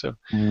of that. So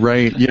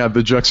right, yeah,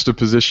 the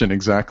juxtaposition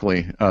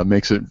exactly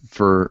makes it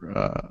for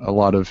a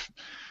lot of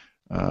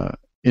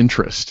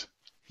interest.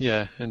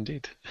 Yeah,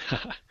 indeed.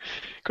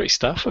 Great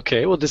stuff.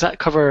 Okay, well, does that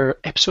cover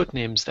episode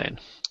names then?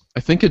 I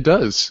think it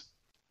does.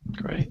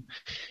 Great.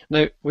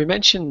 Now, we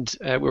mentioned,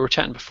 we were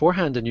chatting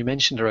beforehand, and you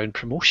mentioned around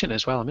promotion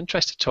as well. I'm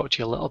interested to talk to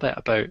you a little bit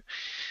about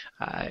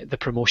the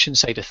promotion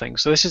side of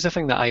things. So this is the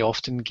thing that I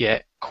often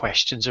get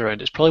questions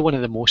around. It's probably one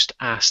of the most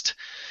asked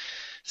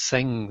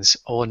things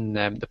on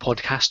the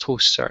podcast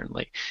host,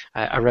 certainly,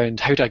 around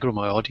how do I grow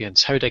my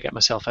audience, how do I get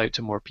myself out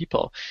to more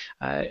people,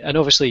 and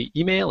obviously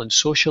email and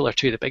social are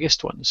two of the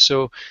biggest ones.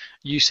 So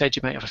you said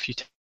you might have a few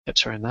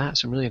tips around that,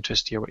 so I'm really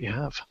interested to hear what you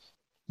have.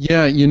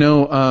 Yeah,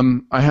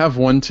 I have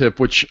one tip,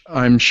 which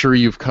I'm sure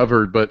you've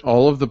covered, but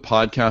all of the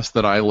podcasts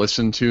that I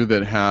listen to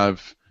that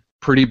have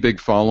pretty big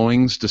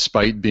followings,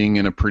 despite being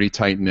in a pretty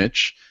tight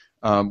niche,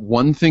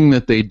 one thing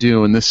that they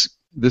do, and this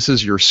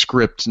is your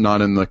script,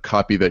 not in the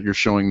copy that you're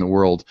showing the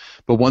world,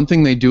 but one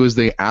thing they do is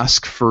they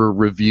ask for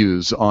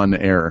reviews on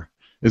air.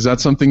 Is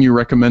that something you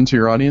recommend to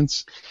your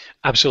audience?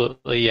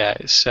 Absolutely, yeah.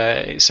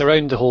 It's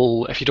around the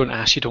whole, if you don't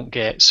ask, you don't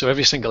get. So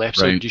every single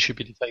episode, right, you should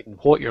be deciding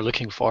what you're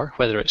looking for,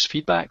 whether it's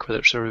feedback, whether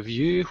it's a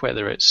review,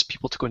 whether it's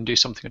people to go and do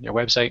something on your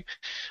website,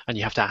 and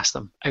you have to ask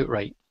them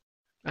outright.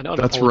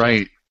 That's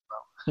right.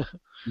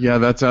 Yeah,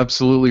 that's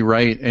absolutely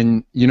right.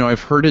 And,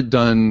 I've heard it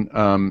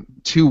done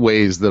two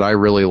ways that I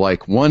really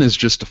like. One is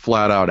just to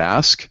flat out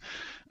ask.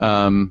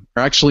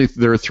 Actually,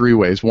 there are three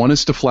ways. One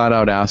is to flat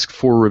out ask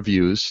for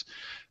reviews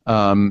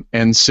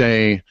and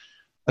say,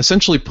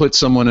 essentially put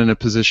someone in a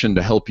position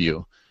to help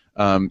you.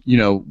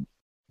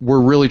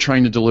 We're really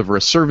trying to deliver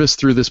a service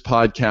through this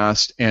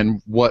podcast,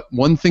 and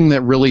one thing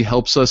that really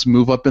helps us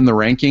move up in the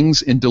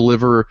rankings and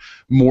deliver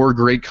more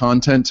great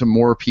content to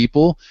more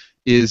people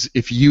is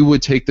if you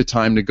would take the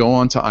time to go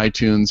onto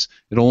iTunes.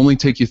 It'll only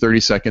take you 30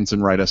 seconds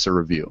and write us a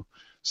review.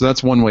 So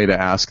that's one way to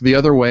ask. The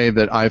other way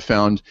that I've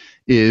found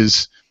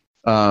is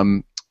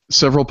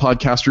several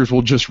podcasters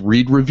will just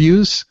read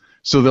reviews.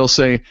 So they'll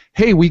say,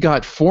 hey, we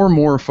got 4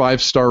 more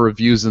 5-star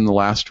reviews in the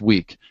last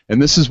week,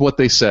 and this is what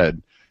they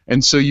said.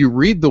 And so you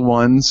read the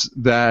ones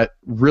that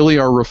really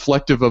are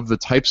reflective of the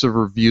types of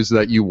reviews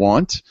that you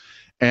want.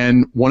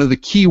 And one of the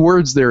key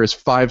words there is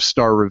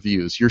 5-star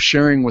reviews. You're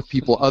sharing with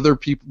people, other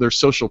people, their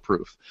social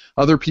proof.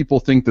 Other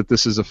people think that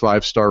this is a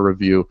 5-star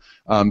review,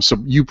 so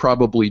you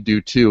probably do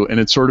too. And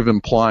it's sort of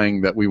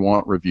implying that we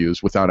want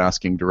reviews without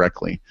asking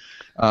directly.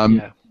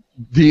 Yeah.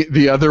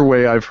 The other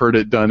way I've heard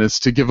it done is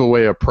to give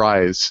away a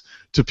prize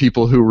to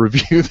people who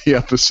review the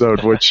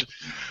episode, which,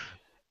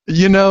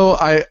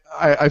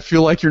 I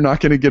feel like you're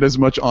not going to get as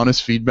much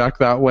honest feedback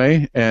that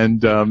way.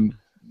 And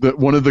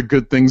one of the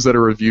good things that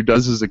a review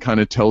does is it kind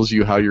of tells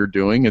you how you're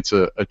doing. It's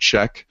a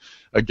check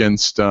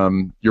against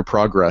your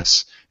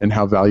progress and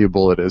how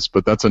valuable it is.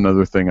 But that's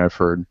another thing I've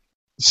heard.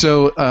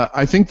 So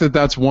I think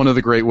that's one of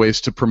the great ways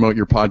to promote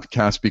your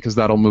podcast, because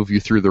that'll move you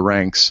through the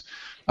ranks.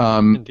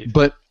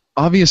 But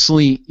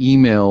obviously,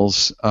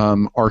 emails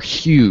are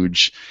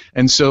huge.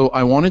 And so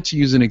I wanted to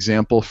use an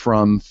example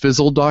from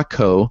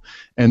Fizzle.co,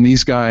 and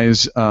these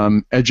guys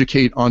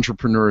educate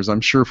entrepreneurs.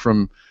 I'm sure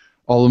from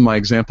all of my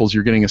examples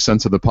you're getting a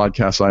sense of the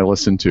podcasts I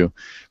listen to.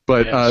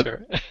 But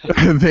sure.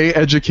 They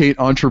educate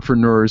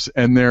entrepreneurs,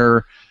 and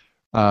they're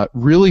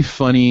really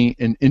funny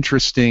and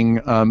interesting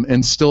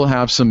and still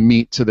have some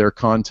meat to their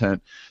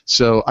content.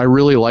 So I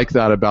really like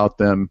that about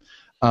them.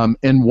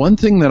 And one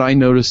thing that I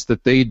noticed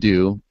that they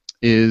do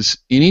is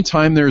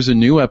anytime there's a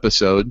new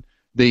episode,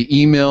 they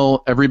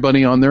email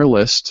everybody on their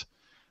list,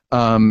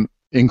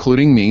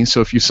 including me.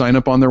 So if you sign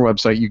up on their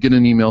website, you get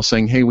an email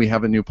saying, hey, we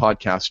have a new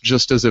podcast,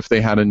 just as if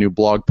they had a new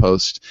blog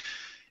post.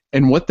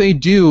 And what they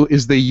do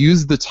is they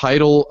use the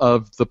title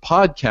of the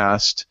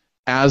podcast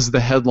as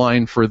the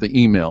headline for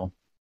the email.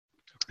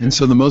 And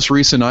so the most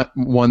recent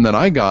one that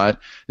I got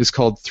is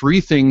called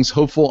 3 Things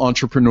Hopeful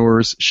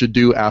Entrepreneurs Should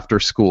Do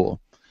After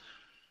School.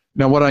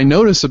 Now, what I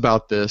notice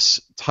about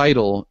this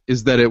title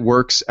is that it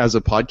works as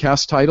a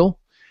podcast title,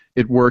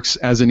 it works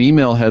as an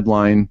email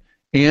headline,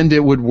 and it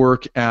would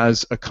work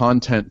as a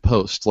content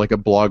post, like a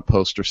blog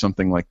post or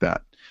something like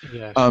that.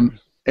 Yeah, sure.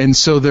 And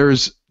so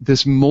there's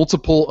this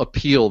multiple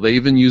appeal. They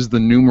even use the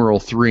numeral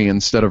 3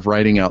 instead of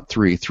writing out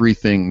 3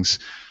 things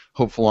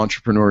hopeful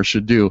entrepreneurs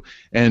should do.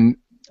 And,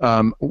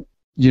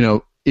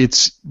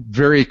 it's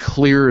very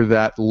clear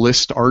that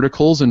list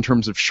articles, in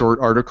terms of short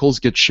articles,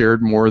 get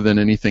shared more than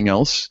anything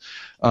else,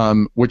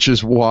 which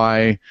is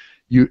why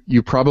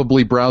you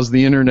probably browse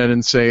the internet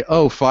and say,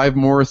 5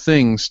 more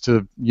things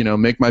to,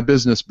 make my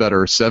business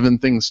better, 7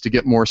 things to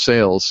get more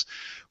sales.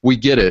 We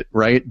get it,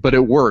 right? But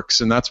it works,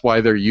 and that's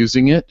why they're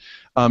using it.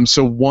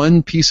 So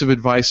one piece of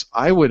advice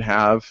I would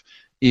have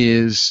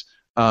is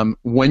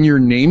when you're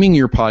naming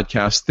your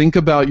podcast, think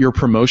about your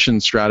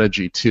promotion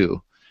strategy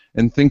too,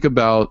 and think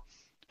about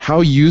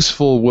how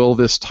useful will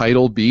this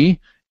title be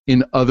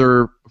in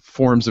other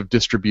forms of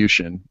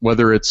distribution,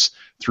 whether it's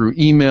through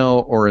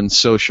email or in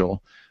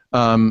social.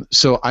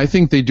 So I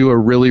think they do a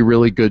really,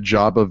 really good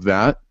job of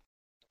that.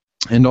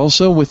 And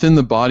also within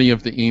the body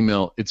of the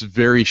email, it's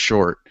very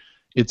short.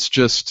 It's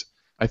just,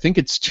 I think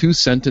it's 2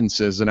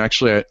 sentences, and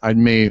actually I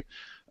may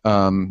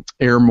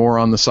err more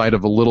on the side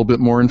of a little bit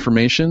more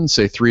information,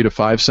 say 3 to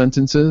 5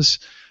 sentences.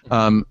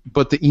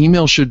 But the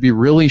email should be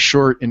really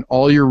short, and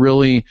all you're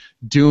really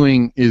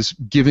doing is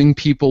giving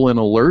people an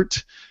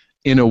alert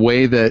in a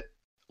way that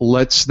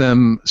lets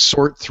them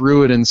sort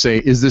through it and say,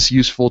 is this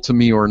useful to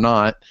me or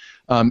not?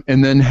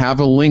 And then have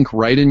a link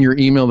right in your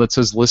email that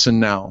says, listen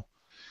now.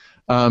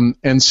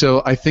 And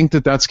so I think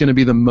that that's going to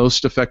be the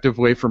most effective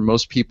way for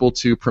most people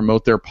to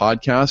promote their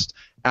podcast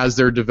as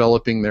they're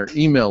developing their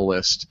email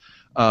list.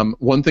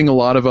 One thing a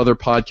lot of other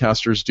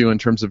podcasters do in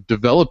terms of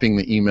developing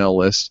the email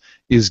list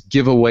is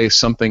give away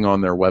something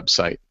on their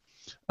website.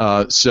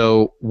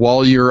 So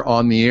while you're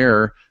on the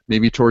air,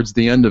 maybe towards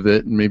the end of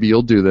it, and maybe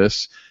you'll do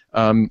this,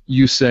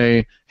 you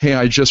say, hey,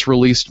 I just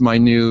released my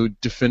new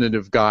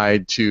definitive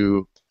guide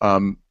to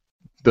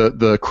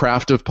the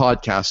craft of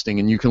podcasting,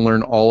 and you can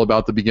learn all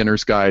about the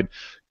beginner's guide.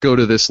 Go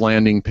to this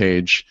landing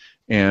page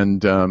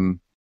and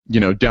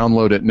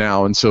download it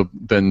now. And so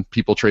then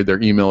people trade their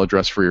email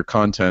address for your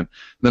content.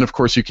 Then, of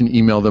course, you can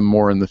email them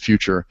more in the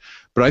future.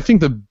 But I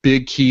think the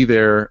big key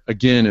there,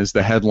 again, is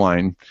the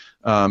headline.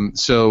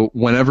 So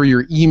whenever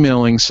you're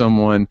emailing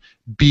someone,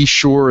 be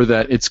sure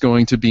that it's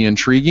going to be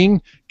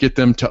intriguing. Get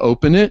them to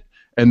open it.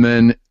 And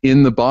then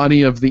in the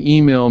body of the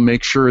email,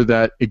 make sure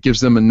that it gives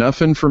them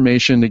enough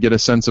information to get a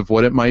sense of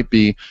what it might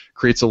be,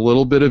 creates a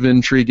little bit of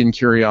intrigue and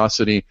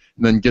curiosity,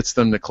 and then gets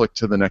them to click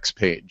to the next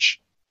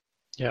page.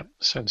 Yeah,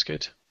 sounds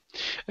good.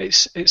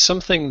 It's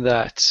something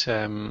that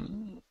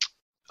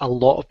a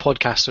lot of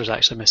podcasters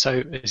actually miss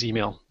out is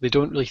email. They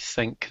don't really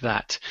think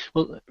that,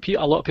 well,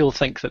 a lot of people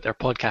think that their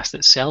podcast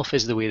itself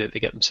is the way that they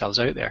get themselves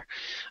out there.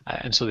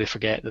 And so they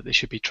forget that they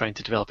should be trying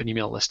to develop an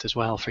email list as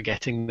well,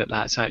 forgetting that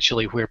that's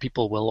actually where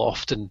people will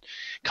often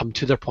come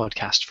to their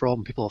podcast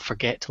from. People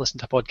forget to listen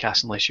to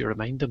podcasts unless you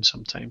remind them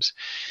sometimes.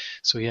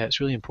 So yeah, it's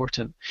really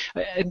important.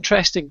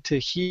 Interesting to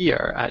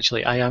hear,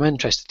 actually, I am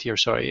interested to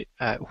hear,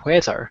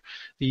 whether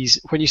these,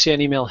 when you say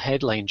an email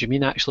headline, do you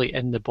mean actually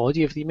in the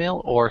body of the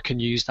email, or can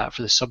you use that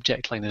for the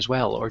subject line as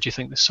well, or do you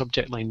think the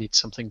subject line needs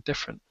something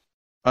different?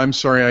 I'm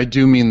sorry, I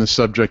do mean the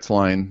subject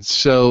line.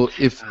 So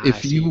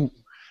if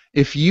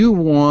you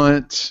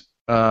want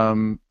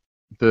the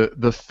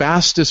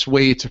fastest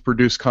way to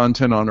produce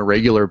content on a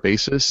regular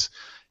basis,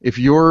 if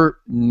you're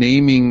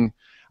naming,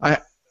 I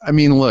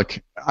mean, look,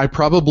 I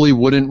probably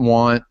wouldn't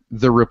want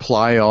the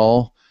reply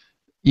all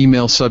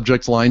email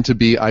subject line to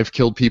be "I've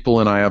killed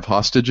people and I have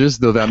hostages,"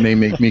 though that may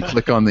make me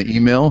click on the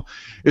email.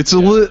 It's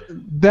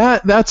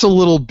that's a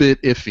little bit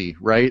iffy,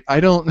 right? I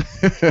don't.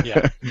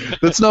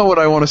 That's not what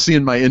I want to see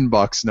in my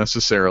inbox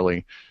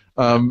necessarily.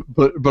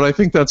 But I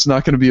think that's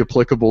not going to be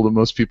applicable to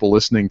most people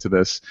listening to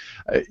this.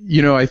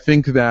 I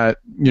think that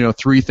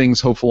 3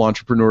 things hopeful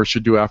entrepreneurs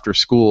should do after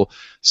school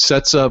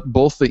sets up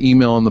both the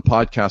email and the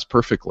podcast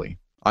perfectly.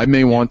 I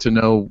may want to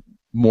know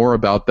more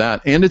about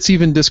that, and it's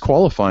even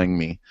disqualifying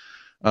me.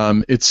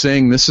 It's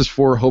saying this is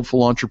for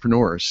hopeful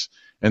entrepreneurs.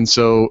 And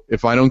so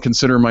if I don't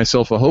consider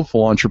myself a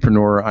hopeful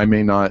entrepreneur, I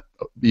may not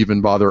even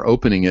bother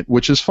opening it,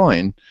 which is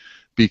fine,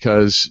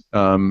 because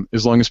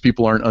as long as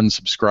people aren't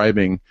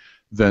unsubscribing,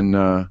 then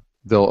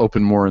they'll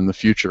open more in the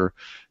future.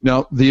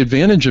 Now, the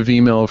advantage of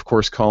email, of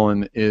course,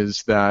 Colin,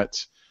 is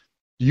that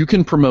you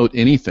can promote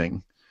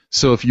anything.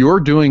 So if you're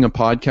doing a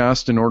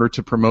podcast in order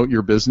to promote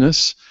your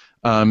business,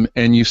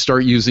 and you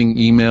start using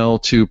email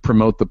to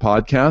promote the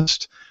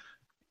podcast,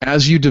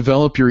 as you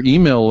develop your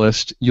email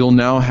list, you'll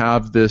now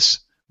have this,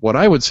 what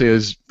I would say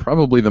is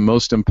probably the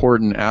most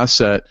important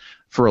asset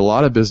for a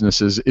lot of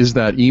businesses, is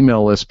that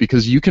email list,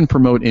 because you can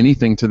promote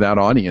anything to that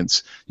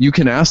audience. You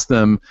can ask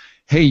them,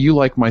 hey, you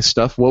like my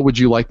stuff, what would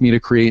you like me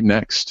to create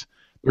next?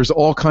 There's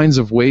all kinds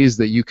of ways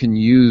that you can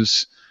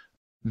use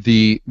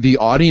the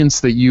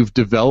audience that you've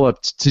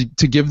developed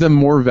to give them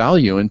more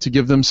value and to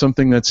give them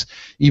something that's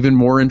even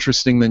more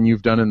interesting than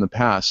you've done in the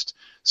past.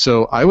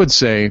 So I would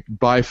say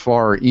by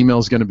far email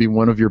is going to be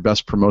one of your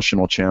best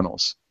promotional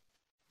channels.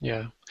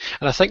 Yeah.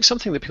 And I think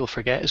something that people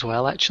forget as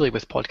well, actually,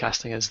 with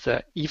podcasting is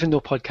that even though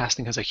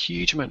podcasting has a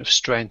huge amount of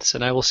strengths,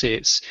 and I will say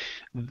it's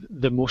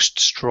the most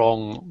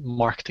strong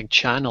marketing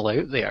channel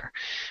out there,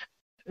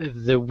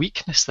 the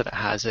weakness that it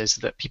has is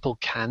that people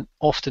can't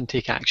often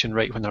take action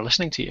right when they're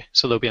listening to you.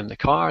 So they'll be in the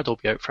car, they'll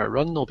be out for a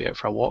run, they'll be out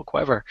for a walk,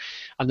 whatever,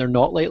 and they're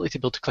not likely to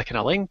be able to click on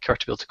a link or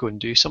to be able to go and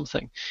do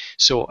something.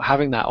 So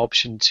having that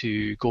option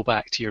to go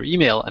back to your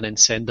email and then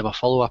send them a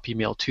follow-up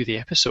email to the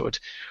episode,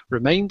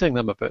 reminding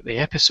them about the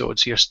episode,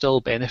 so you're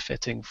still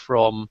benefiting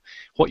from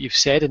what you've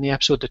said in the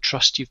episode, the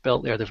trust you've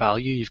built there, the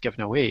value you've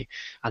given away,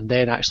 and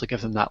then actually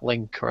give them that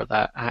link or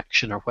that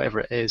action or whatever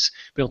it is,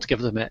 be able to give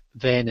them it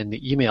then in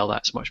the email.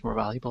 That's much more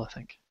valuable, I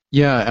think.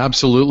 Yeah,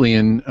 absolutely.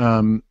 And,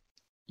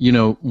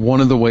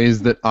 one of the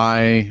ways that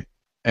I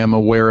am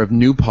aware of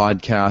new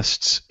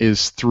podcasts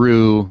is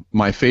through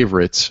my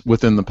favorites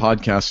within the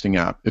podcasting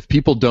app. If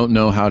people don't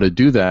know how to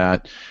do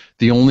that,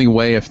 the only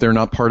way, if they're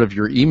not part of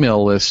your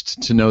email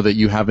list, to know that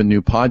you have a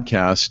new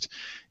podcast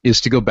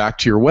is to go back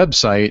to your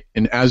website.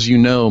 And as you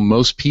know,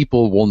 most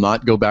people will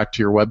not go back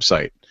to your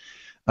website.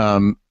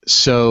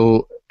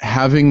 So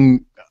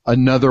having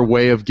another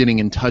way of getting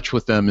in touch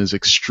with them is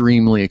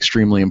extremely,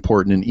 extremely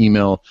important, and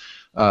email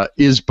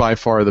is by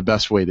far the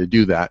best way to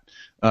do that.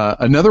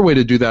 Another way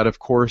to do that, of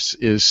course,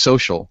 is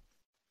social.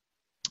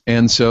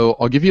 And so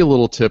I'll give you a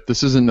little tip.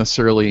 This isn't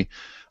necessarily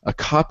a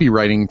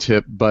copywriting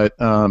tip, but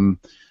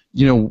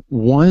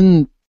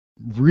one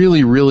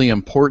really, really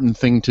important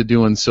thing to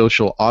do in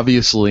social,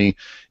 obviously,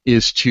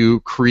 is to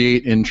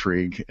create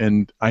intrigue.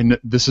 And I know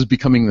this is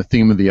becoming the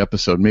theme of the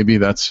episode. Maybe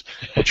that's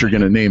what you're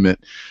going to name it.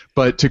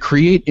 But to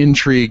create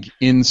intrigue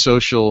in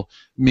social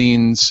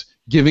means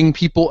giving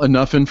people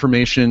enough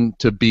information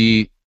to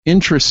be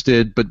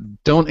interested,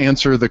 but don't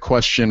answer the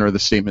question or the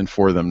statement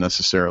for them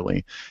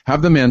necessarily.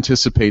 Have them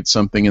anticipate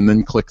something and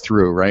then click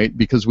through, right?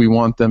 Because we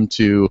want them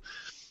to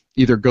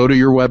either go to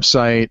your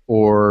website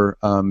or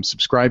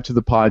subscribe to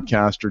the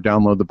podcast or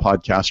download the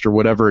podcast or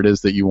whatever it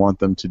is that you want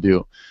them to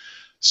do.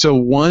 So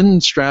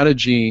one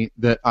strategy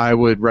that I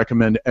would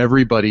recommend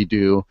everybody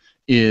do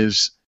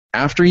is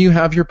after you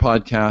have your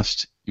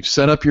podcast, you've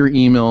set up your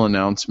email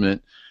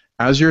announcement,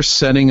 as you're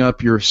setting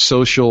up your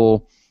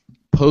social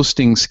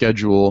posting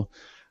schedule,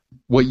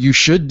 what you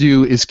should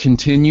do is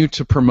continue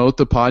to promote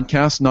the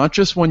podcast, not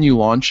just when you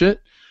launch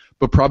it,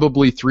 but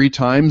probably 3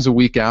 times a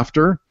week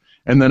after,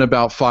 and then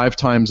about 5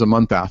 times a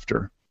month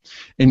after.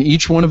 And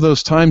each one of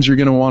those times you're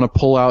going to want to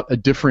pull out a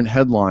different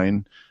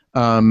headline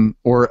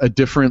or a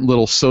different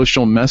little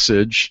social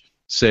message,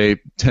 say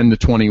 10 to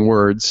 20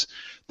 words,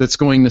 that's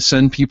going to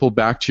send people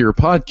back to your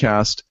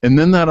podcast, and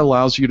then that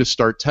allows you to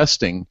start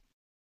testing.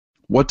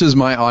 What does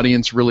my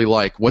audience really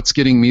like? What's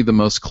getting me the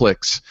most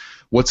clicks?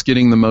 What's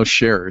getting the most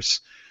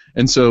shares?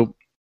 And so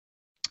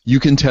you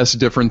can test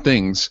different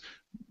things.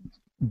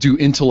 Do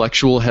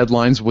intellectual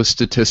headlines with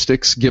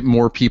statistics get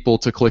more people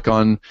to click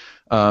on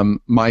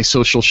my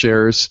social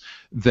shares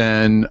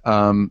than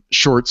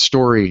short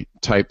story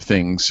type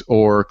things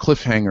or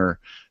cliffhanger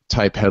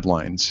type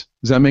headlines?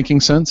 Is that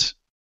making sense?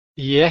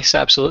 Yes,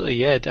 absolutely.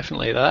 Yeah,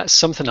 definitely. That's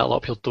something that a lot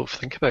of people don't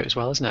think about as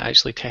well, isn't it?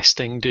 Actually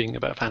testing, doing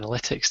a bit of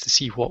analytics to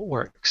see what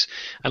works.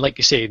 And like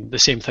you say, the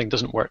same thing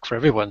doesn't work for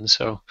everyone.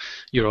 So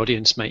your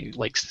audience might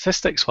like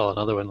statistics, while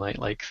another one might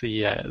like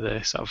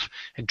the sort of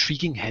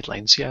intriguing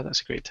headlines. Yeah,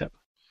 that's a great tip.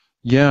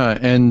 Yeah,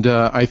 and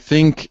I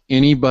think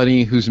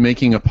anybody who's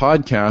making a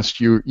podcast,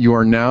 you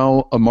are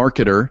now a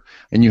marketer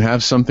and you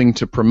have something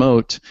to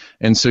promote,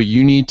 and so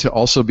you need to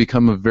also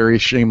become a very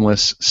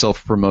shameless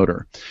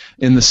self-promoter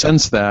in the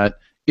sense that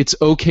it's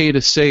okay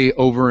to say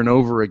over and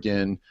over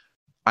again,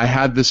 I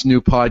had this new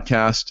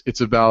podcast,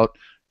 it's about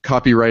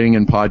copywriting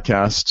and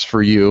podcasts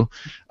for you,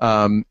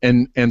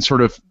 and sort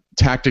of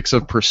tactics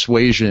of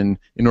persuasion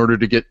in order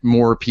to get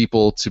more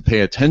people to pay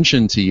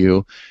attention to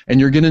you, and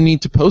you're going to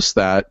need to post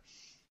that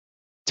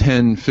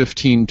 10,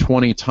 15,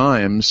 20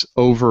 times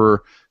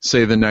over,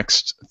 say, the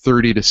next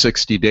 30 to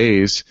 60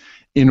 days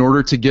in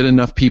order to get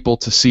enough people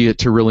to see it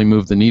to really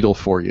move the needle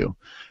for you.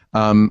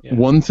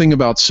 One thing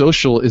about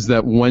social is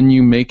that when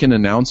you make an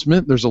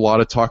announcement, there's a lot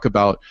of talk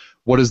about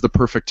what is the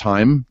perfect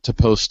time to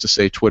post to,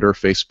 say, Twitter,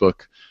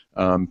 Facebook,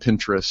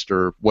 Pinterest,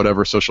 or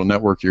whatever social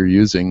network you're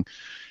using.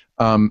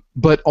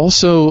 But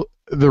also,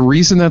 the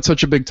reason that's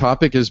such a big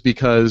topic is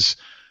because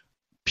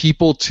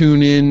people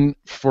tune in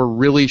for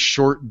really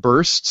short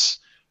bursts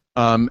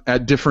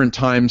at different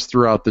times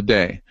throughout the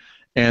day.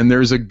 And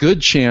there's a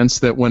good chance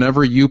that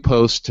whenever you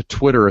post to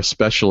Twitter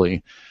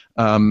especially,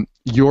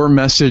 your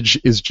message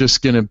is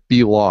just going to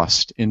be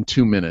lost in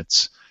 2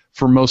 minutes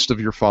for most of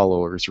your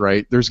followers,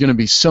 right? There's going to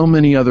be so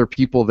many other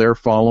people they're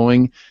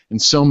following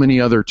and so many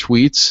other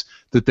tweets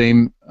that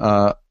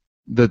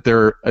that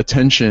their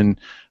attention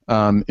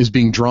is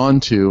being drawn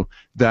to,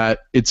 that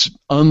it's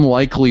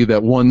unlikely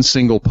that one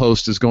single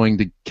post is going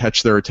to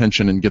catch their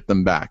attention and get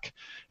them back.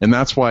 And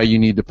that's why you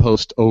need to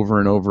post over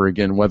and over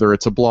again, whether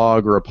it's a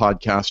blog or a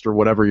podcast or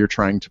whatever you're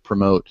trying to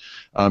promote.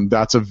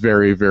 That's a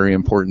very, very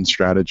important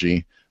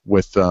strategy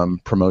with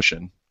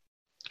promotion.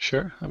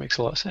 Sure, that makes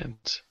a lot of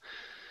sense.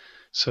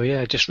 So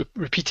yeah, just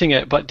repeating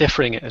it, but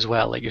differing it as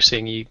well. Like you're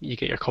saying, you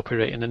get your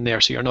copywriting in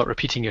there, so you're not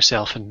repeating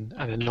yourself and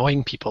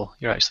annoying people.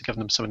 You're actually giving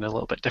them something a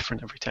little bit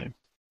different every time.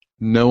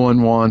 No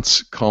one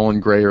wants Colin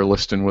Gray or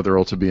Liston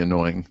Witherell to be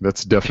annoying.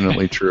 That's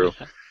definitely true.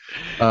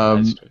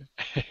 That's true.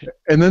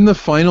 And then the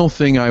final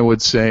thing I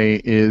would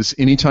say is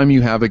anytime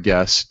you have a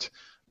guest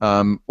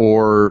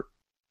or,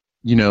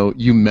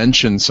 you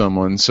mention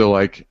someone, so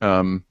like,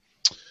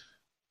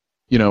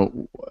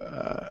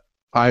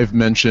 I've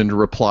mentioned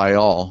Reply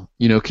All.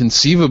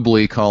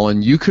 Conceivably,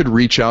 Colin, you could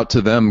reach out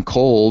to them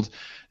cold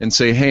and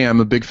say, hey, I'm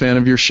a big fan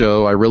of your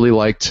show. I really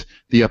liked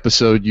the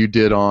episode you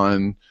did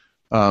on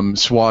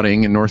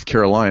swatting in North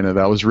Carolina.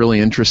 That was really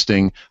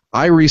interesting.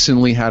 I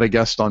recently had a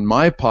guest on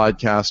my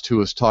podcast who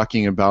was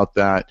talking about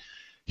that.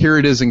 Here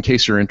it is in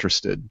case you're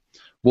interested.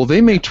 Well,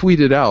 they may tweet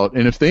it out,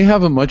 and if they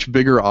have a much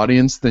bigger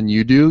audience than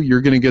you do,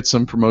 you're going to get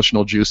some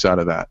promotional juice out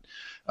of that.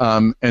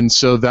 And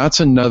so that's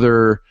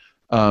another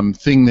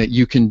thing that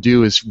you can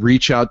do is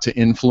reach out to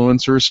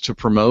influencers to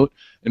promote.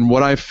 And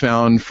what I've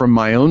found from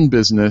my own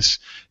business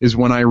is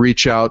when I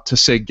reach out to,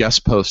 say,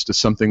 guest post is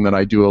something that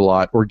I do a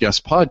lot, or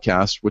guest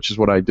podcast, which is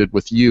what I did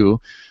with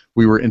you.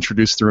 We were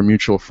introduced through a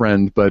mutual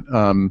friend. But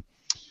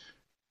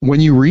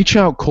when you reach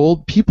out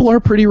cold, people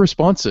are pretty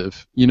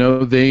responsive.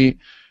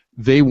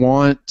 They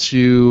want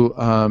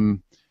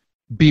to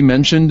be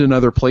mentioned in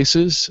other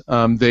places.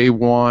 They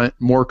want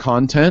more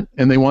content,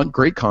 and they want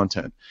great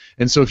content.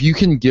 And so if you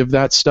can give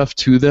that stuff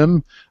to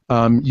them,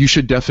 you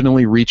should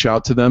definitely reach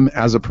out to them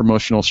as a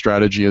promotional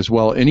strategy as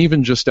well, and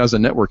even just as a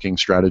networking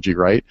strategy,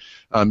 right?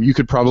 You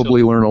could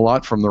probably learn a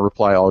lot from the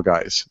Reply All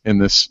guys in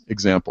this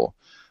example.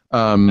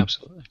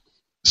 Absolutely.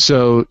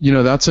 So,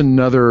 that's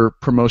another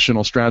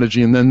promotional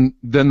strategy. And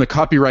then the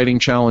copywriting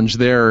challenge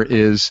there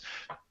is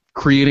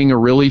creating a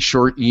really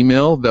short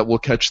email that will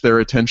catch their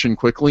attention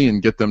quickly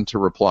and get them to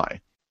reply.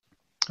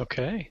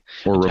 Okay.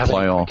 Or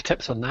Reply All.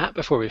 Tips on that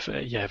before we?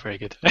 Yeah, very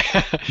good. Do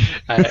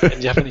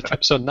you have any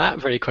tips on that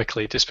very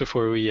quickly, just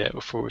before we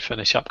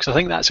finish up? Because I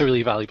think that's a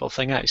really valuable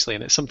thing actually,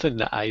 and it's something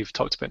that I've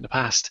talked about in the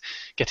past,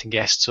 getting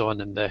guests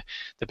on and the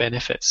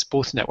benefits,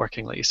 both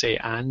networking, like you say,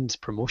 and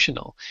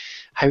promotional.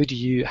 How do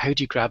you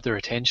grab their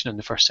attention in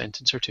the first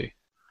sentence or two?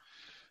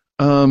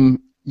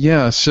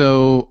 Yeah.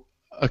 So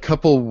a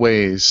couple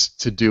ways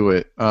to do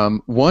it.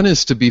 One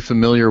is to be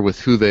familiar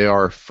with who they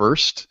are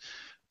first.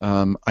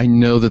 I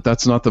know that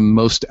that's not the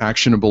most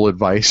actionable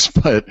advice,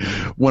 but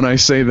when I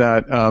say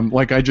that,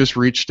 like I just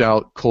reached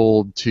out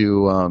cold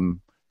to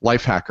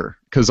Lifehacker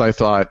because I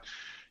thought,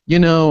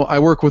 I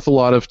work with a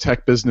lot of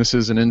tech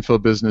businesses and info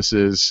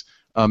businesses.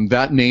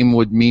 That name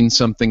would mean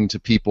something to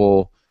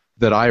people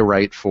that I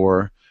write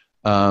for,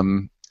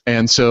 and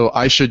so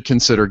I should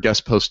consider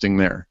guest posting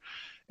there.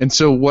 And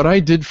so what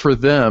I did for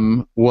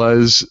them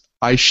was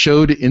I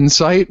showed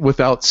insight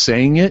without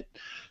saying it.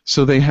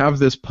 So they have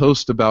this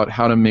post about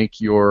how to make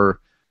your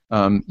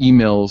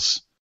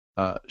emails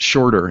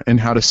shorter and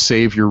how to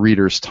save your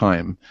readers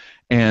time.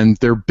 And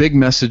their big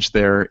message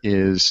there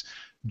is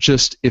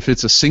just, if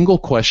it's a single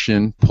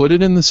question, put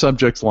it in the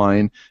subject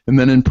line, and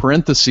then in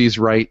parentheses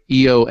write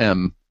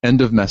EOM,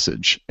 end of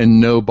message,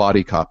 and no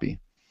body copy.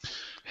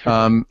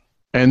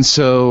 And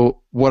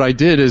so what I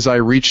did is I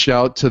reached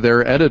out to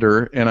their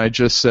editor and I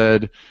just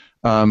said,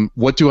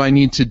 what do I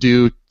need to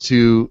do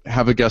to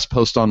have a guest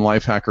post on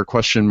Lifehacker ?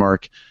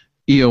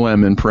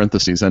 EOM in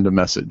parentheses, end of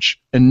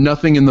message. And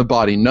nothing in the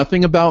body,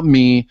 nothing about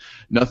me,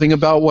 nothing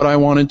about what I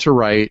wanted to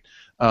write,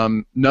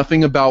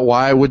 nothing about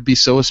why I would be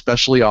so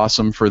especially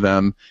awesome for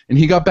them. And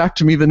he got back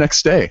to me the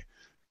next day.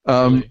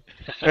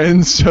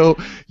 And so,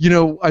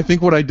 I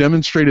think what I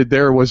demonstrated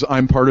there was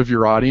I'm part of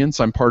your audience,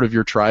 I'm part of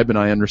your tribe, and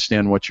I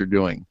understand what you're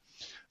doing.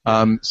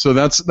 So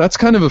that's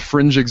kind of a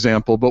fringe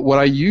example, but what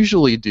I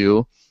usually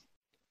do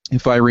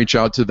if I reach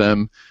out to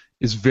them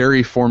is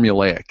very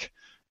formulaic.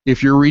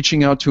 If you're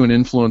reaching out to an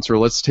influencer,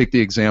 let's take the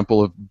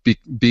example of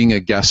being a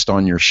guest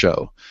on your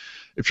show.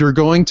 If you're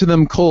going to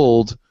them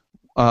cold,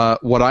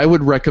 what I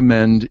would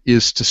recommend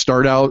is to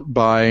start out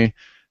by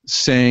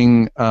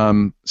saying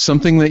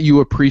something that you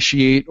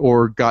appreciate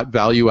or got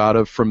value out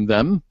of from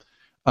them,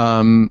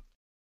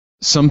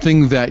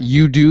 something that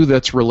you do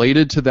that's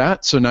related to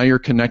that, so now you're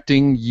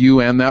connecting you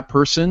and that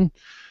person,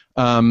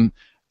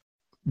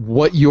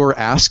 what your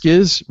ask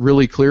is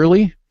really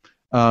clearly.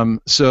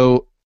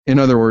 So in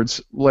other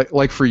words,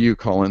 like for you,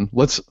 Colin,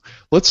 let's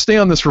stay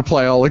on this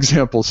Reply All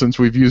example since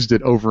we've used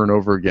it over and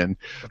over again.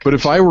 But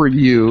if I were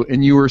you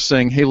and you were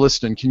saying, hey,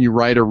 Liston, can you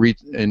write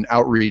an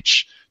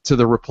outreach to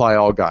the Reply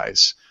All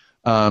guys?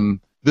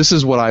 This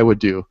is what I would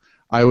do.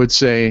 I would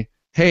say,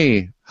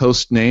 hey,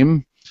 host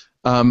name,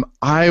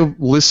 I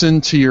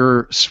listened to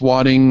your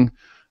swatting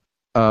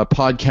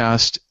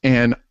podcast,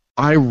 and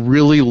I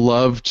really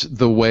loved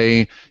the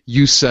way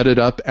you set it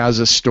up as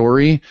a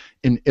story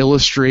and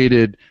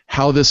illustrated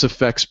how this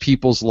affects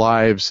people's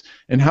lives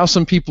and how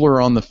some people are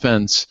on the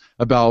fence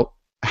about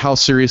how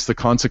serious the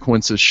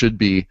consequences should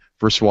be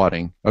for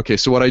swatting. Okay,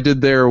 so what I did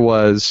there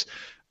was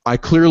I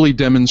clearly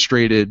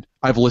demonstrated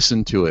I've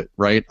listened to it,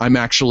 right? I'm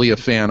actually a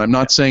fan. I'm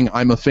not saying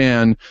I'm a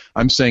fan.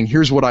 I'm saying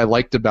here's what I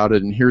liked about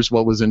it and here's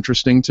what was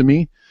interesting to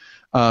me.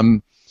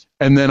 And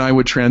then I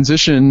would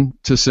transition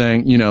to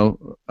saying,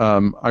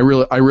 I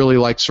really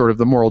like sort of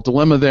the moral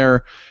dilemma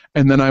there.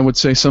 And then I would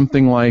say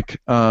something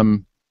like,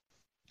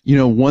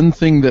 one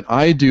thing that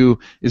I do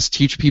is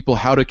teach people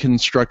how to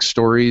construct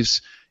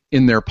stories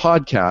in their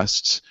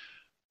podcasts.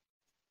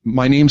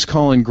 My name's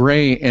Colin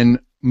Gray, and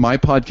my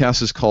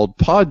podcast is called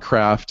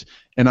Podcraft,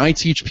 and I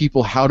teach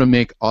people how to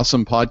make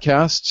awesome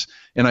podcasts,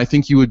 and I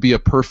think you would be a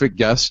perfect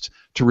guest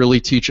to really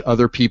teach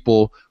other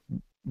people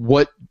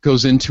what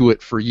goes into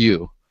it for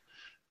you.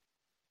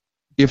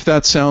 If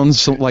that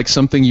sounds like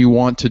something you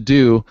want to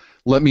do,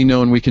 let me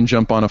know and we can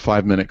jump on a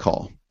 5-minute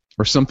call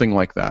or something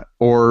like that,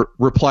 or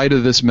reply to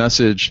this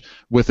message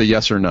with a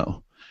yes or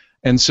no.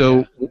 And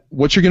so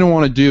what you're going to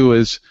want to do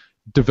is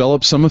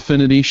develop some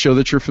affinity, show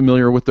that you're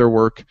familiar with their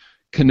work,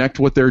 connect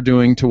what they're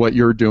doing to what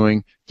you're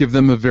doing, give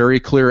them a very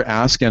clear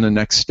ask and a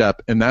next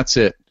step, and that's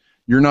it.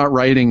 You're not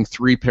writing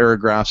 3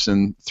 paragraphs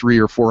in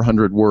 300 or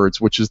 400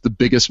 words, which is the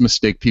biggest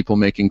mistake people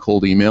make in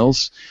cold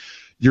emails.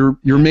 You're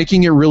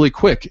making it really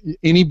quick.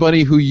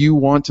 Anybody who you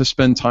want to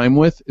spend time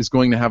with is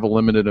going to have a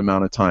limited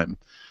amount of time.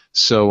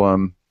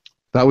 So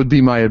that would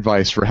be my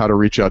advice for how to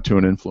reach out to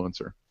an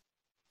influencer.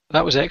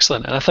 That was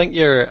excellent, and I think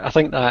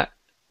that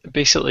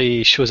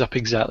basically shows up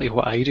exactly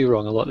what I do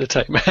wrong a lot of the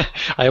time.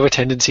 I have a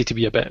tendency to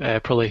be a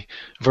bit probably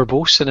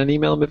verbose in an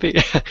email,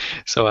 maybe.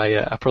 So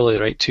I probably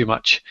write too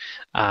much,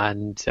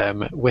 and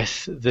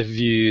with the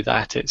view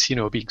that it's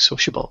being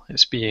sociable,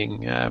 it's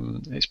being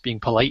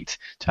polite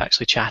to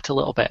actually chat a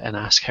little bit and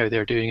ask how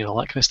they're doing and all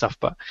that kind of stuff.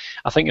 But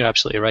I think you're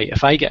absolutely right.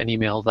 If I get an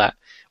email that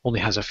only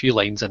has a few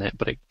lines in it,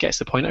 but it gets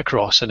the point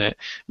across and it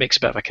makes a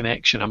bit of a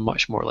connection, I'm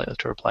much more likely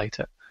to reply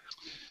to it.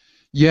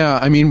 Yeah,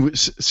 I mean,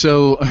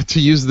 so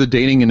to use the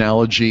dating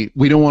analogy,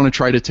 we don't want to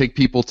try to take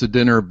people to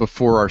dinner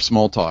before our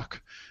small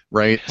talk,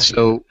 right?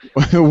 So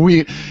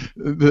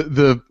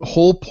the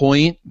whole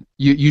point,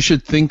 you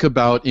should think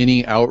about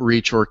any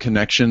outreach or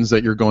connections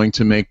that you're going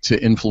to make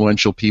to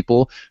influential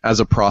people as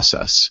a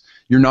process.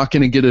 You're not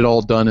going to get it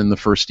all done in the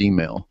first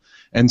email.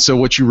 And so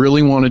what you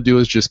really want to do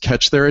is just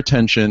catch their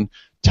attention,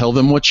 tell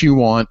them what you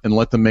want, and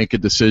let them make a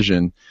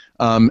decision.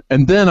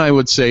 And then I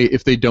would say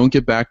if they don't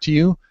get back to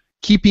you,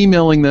 keep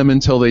emailing them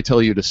until they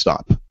tell you to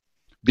stop,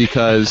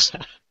 because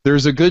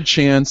there's a good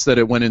chance that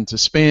it went into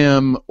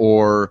spam,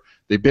 or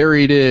they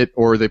buried it,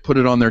 or they put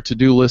it on their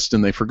to-do list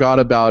and they forgot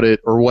about it,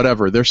 or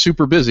whatever. They're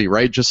super busy,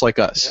 right? Just like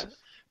us.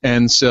 Yeah.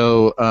 And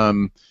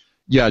so,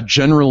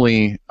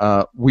 generally,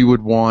 we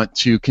would want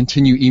to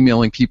continue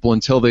emailing people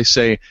until they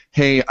say,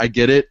 hey, I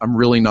get it, I'm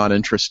really not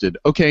interested.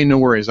 Okay, no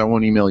worries, I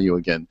won't email you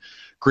again.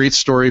 Great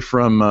story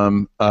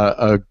from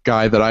a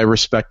guy that I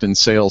respect in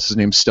sales. His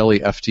name's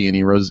Stelly FT, and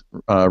he runs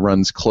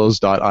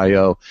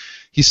Close.io.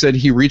 He said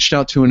he reached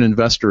out to an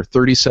investor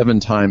 37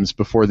 times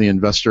before the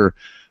investor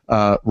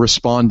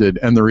responded,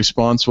 and the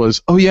response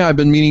was, oh yeah, I've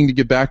been meaning to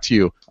get back to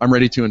you. I'm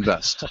ready to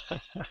invest.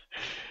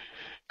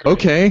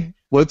 Okay,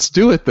 let's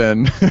do it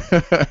then.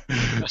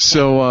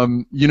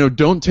 So,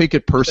 don't take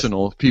it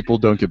personal if people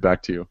don't get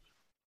back to you.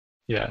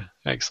 Yeah,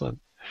 excellent.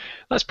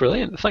 That's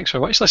brilliant. Thanks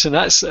very much.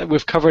 Listen,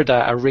 we've covered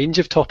a range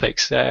of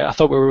topics. I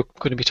thought we were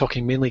going to be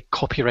talking mainly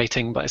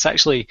copywriting, but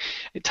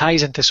it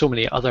ties into so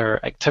many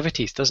other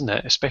activities, doesn't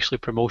it? Especially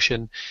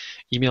promotion,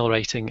 email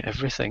writing,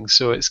 everything.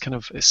 So it's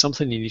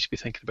something you need to be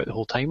thinking about the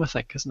whole time, I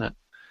think, isn't it?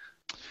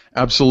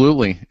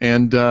 Absolutely.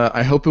 And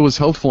I hope it was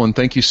helpful, and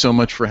thank you so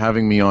much for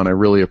having me on. I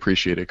really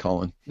appreciate it,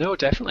 Colin. No,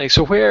 definitely.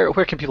 So where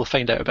can people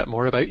find out a bit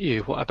more about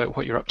you, about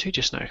what you're up to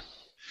just now?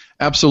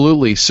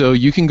 Absolutely. So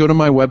you can go to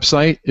my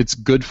website. It's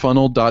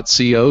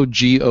goodfunnel.co,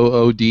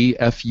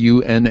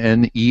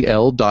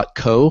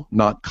 GOODFUNNEL.co,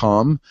 not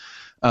com.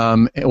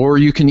 Or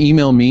you can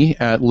email me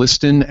at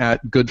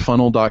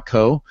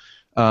liston@goodfunnel.co.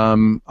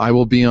 I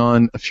will be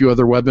on a few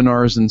other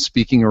webinars and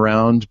speaking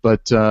around,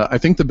 but I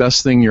think the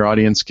best thing your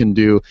audience can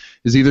do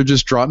is either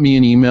just drop me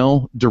an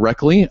email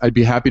directly. I'd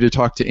be happy to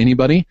talk to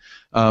anybody.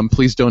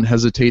 Please don't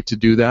hesitate to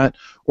do that.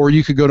 Or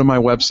you could go to my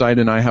website,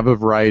 and I have a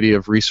variety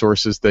of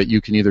resources that you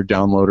can either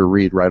download or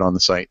read right on the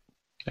site.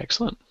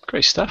 Excellent.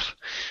 Great stuff.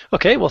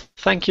 Okay, well,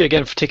 thank you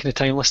again for taking the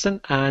time, Liston,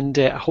 and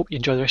I hope you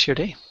enjoy the rest of your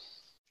day.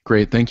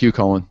 Great. Thank you,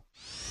 Colin.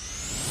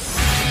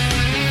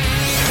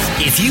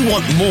 If you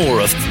want more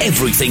of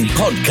everything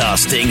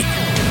podcasting,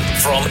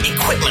 from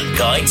equipment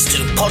guides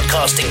to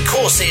podcasting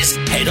courses,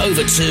 head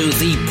over to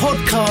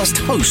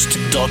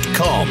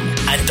thepodcasthost.com.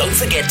 And don't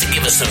forget to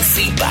give us some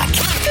feedback.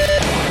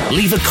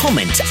 Leave a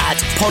comment at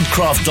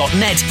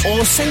podcraft.net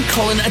or send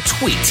Colin a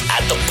tweet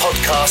at the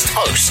podcast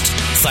host.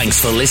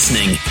 Thanks for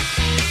listening.